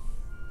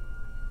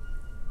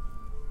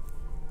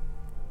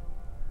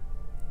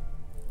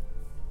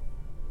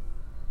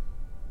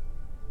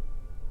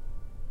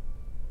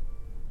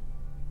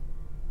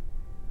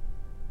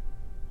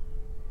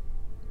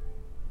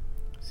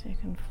 So you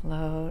can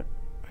float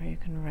or you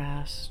can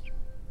rest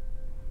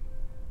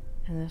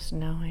in this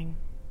knowing,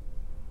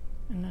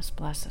 in this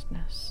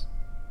blessedness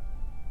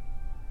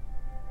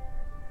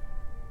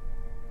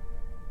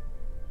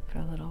for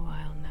a little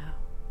while now.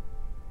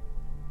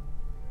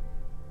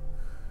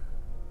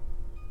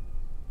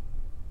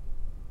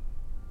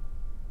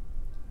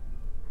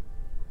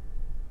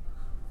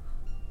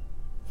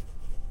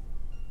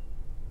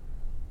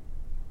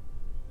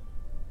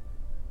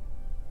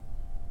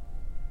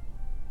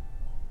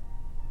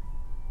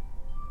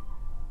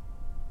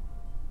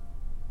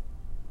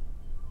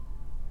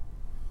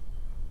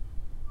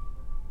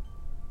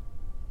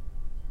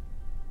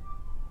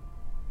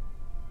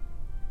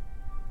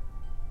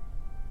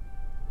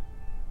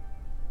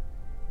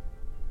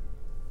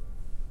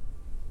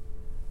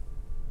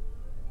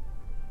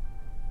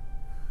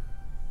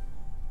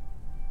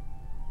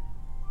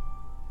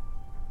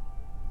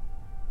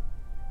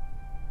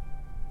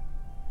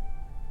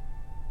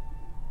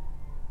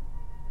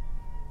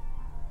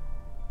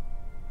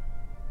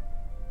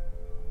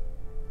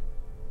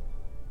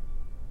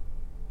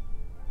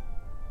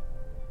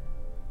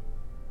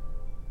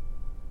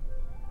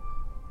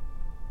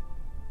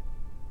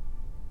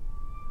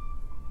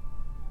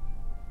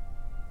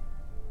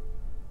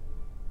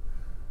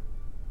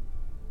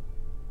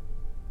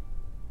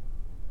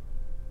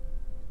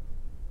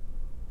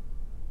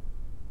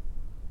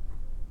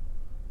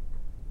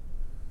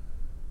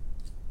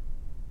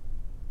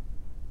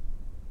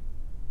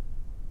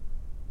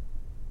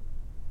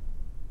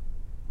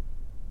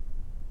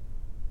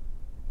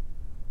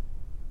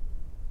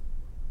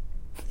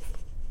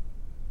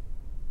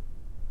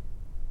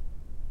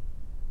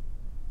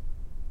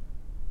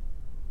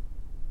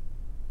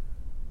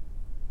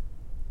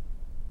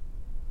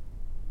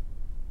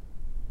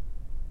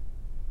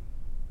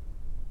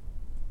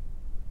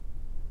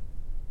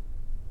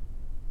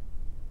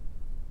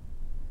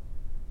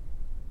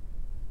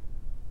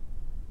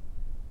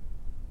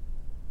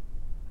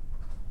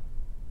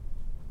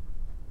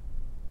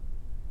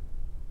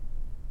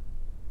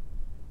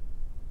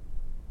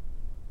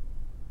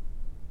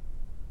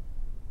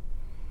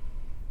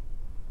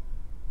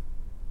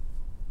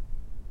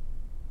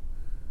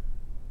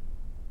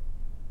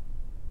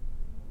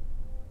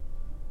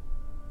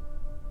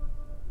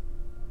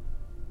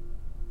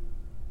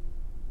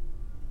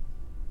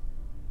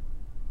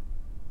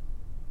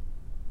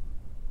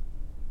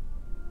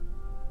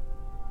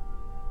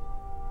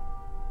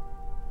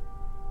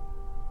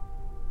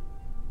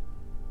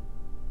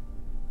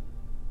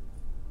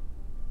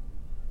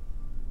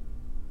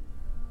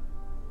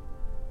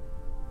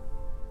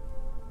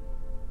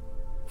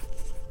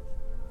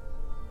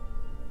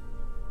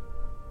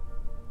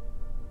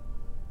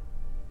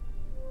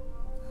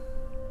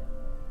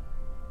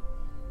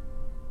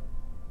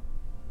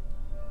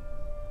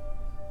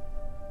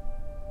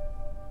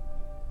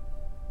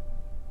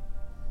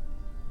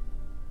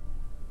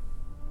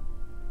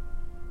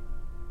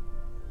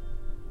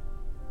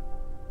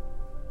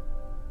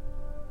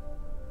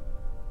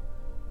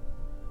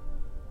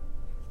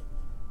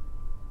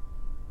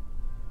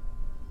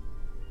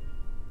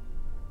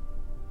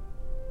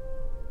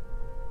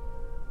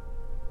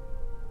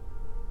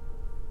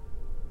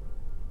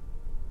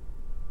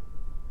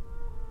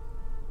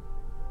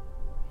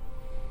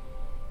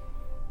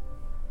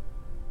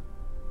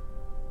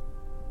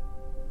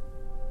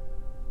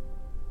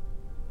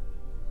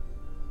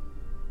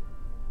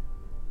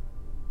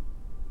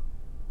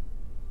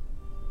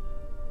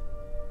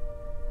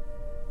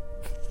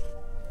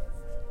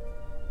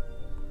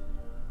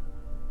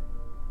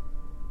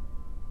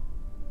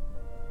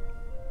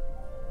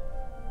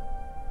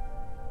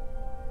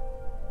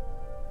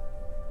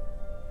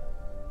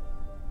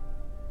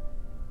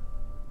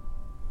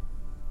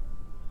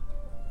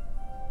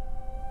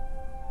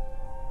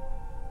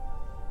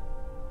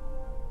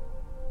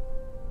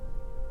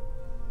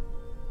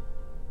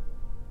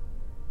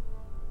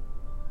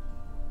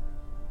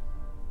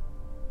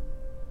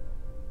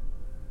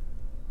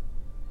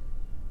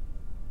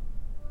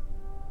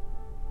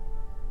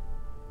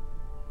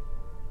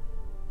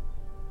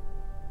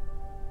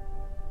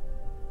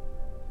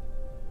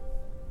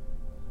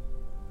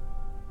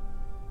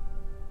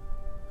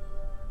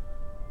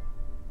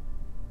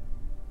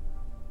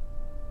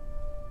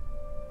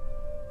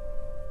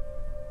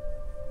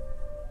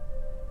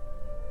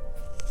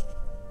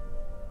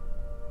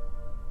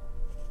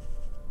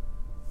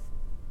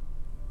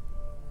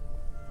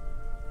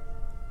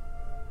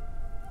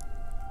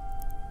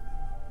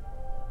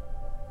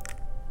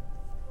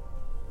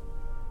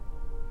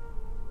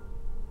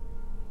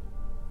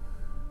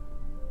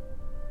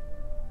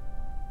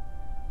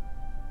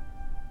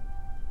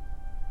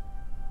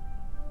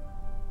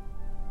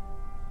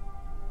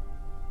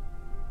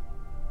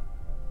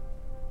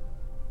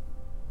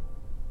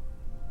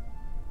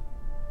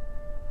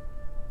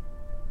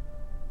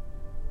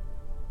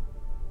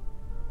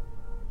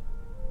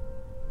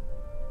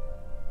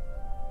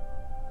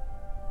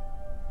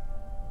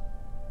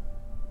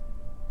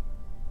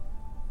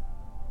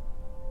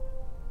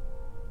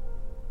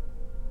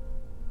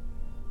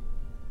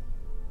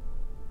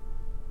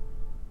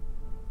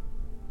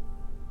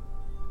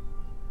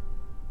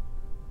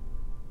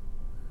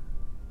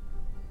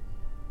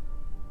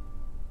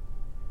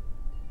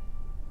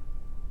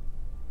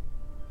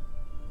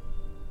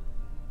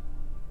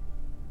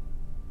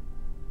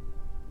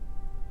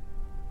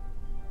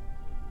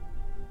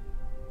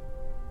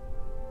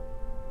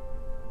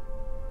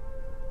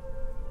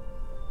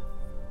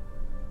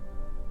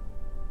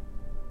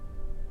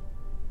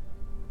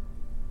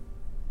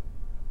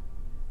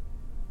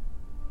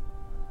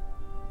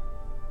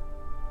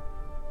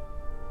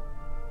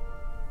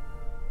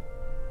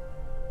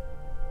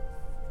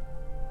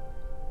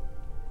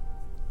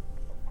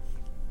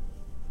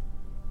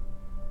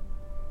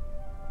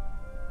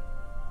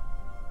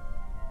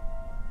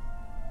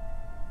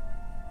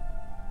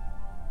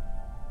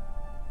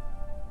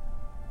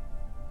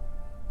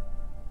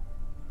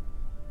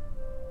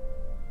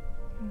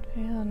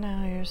 Feel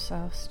now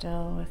yourself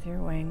still with your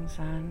wings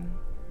on,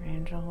 your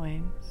angel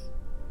wings.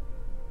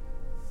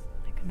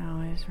 They can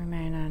always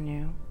remain on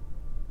you.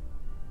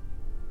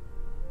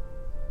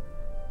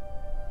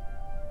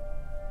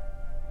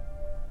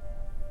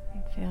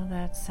 And feel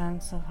that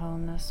sense of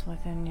wholeness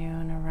within you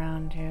and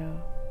around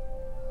you.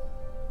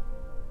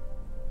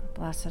 The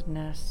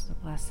blessedness, the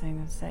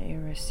blessings that you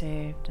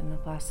received, and the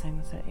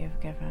blessings that you've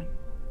given.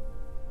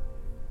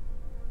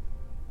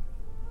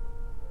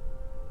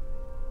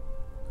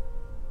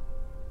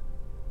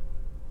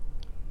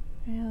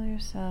 Feel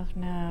yourself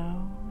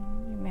now.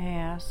 You may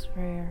ask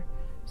for your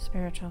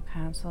spiritual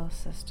counsel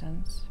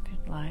assistance if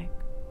you'd like,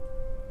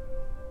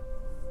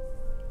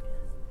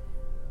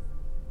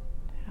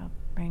 to help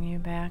bring you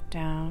back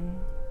down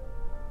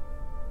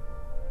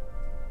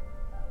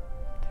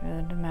through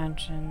the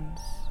dimensions,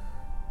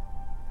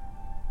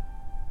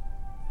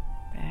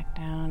 back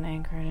down,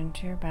 anchored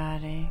into your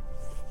body.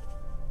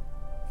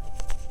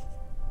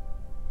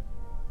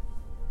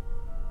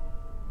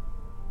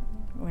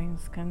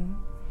 Wings can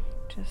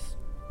just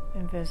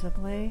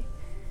invisibly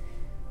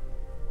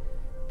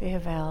be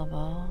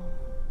available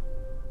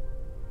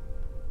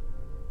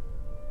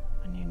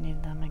when you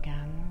need them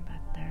again,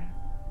 but they're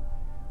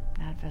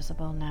not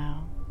visible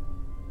now.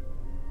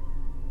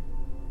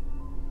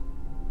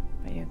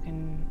 But you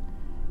can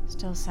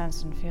still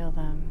sense and feel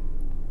them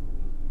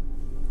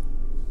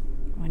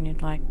when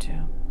you'd like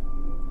to.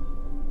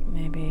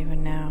 Maybe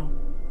even now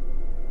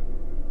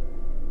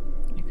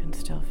you can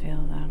still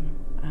feel them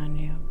on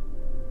you.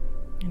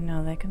 You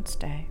know they can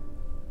stay.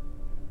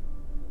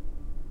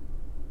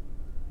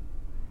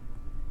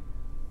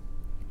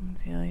 And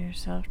feel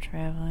yourself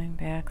traveling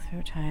back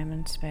through time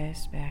and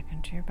space, back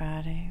into your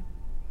body,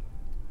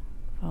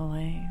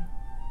 fully,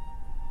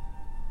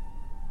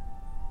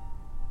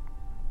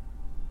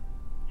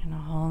 in a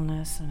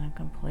wholeness and a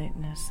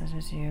completeness that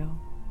is you.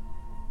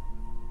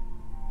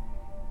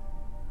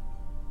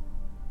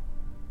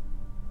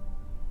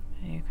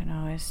 You can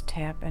always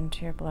tap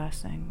into your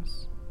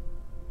blessings.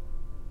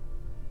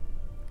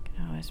 You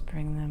can always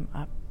bring them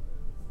up.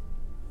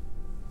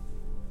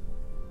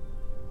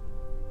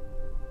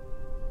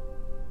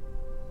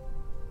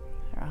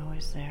 They're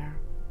always there,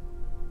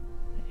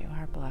 that you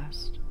are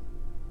blessed.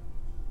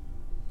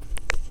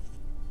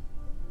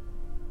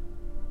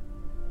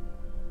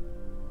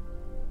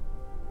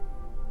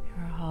 You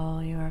are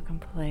whole, you are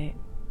complete.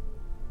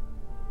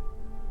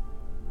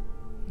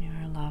 You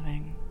are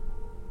loving.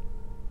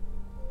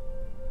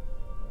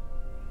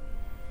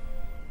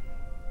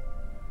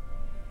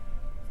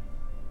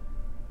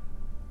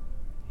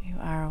 You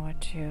are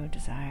what you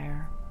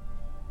desire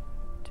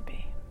to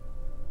be.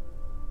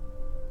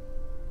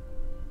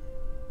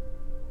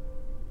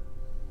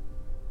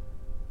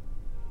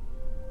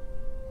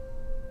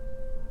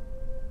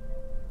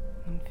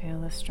 And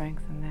feel the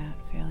strength in that.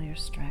 Feel your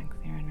strength,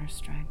 your inner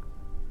strength,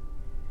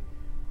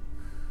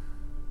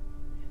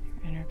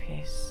 your inner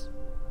peace.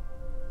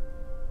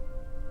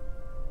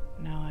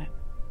 Know it.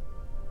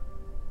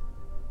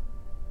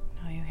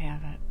 Know you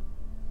have it.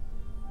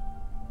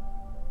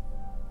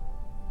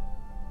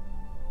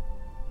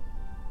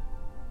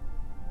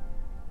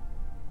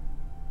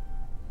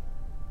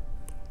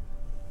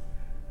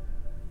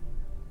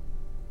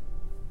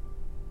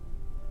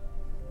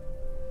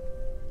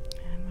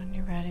 And when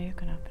you're ready, you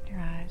can open your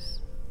eyes.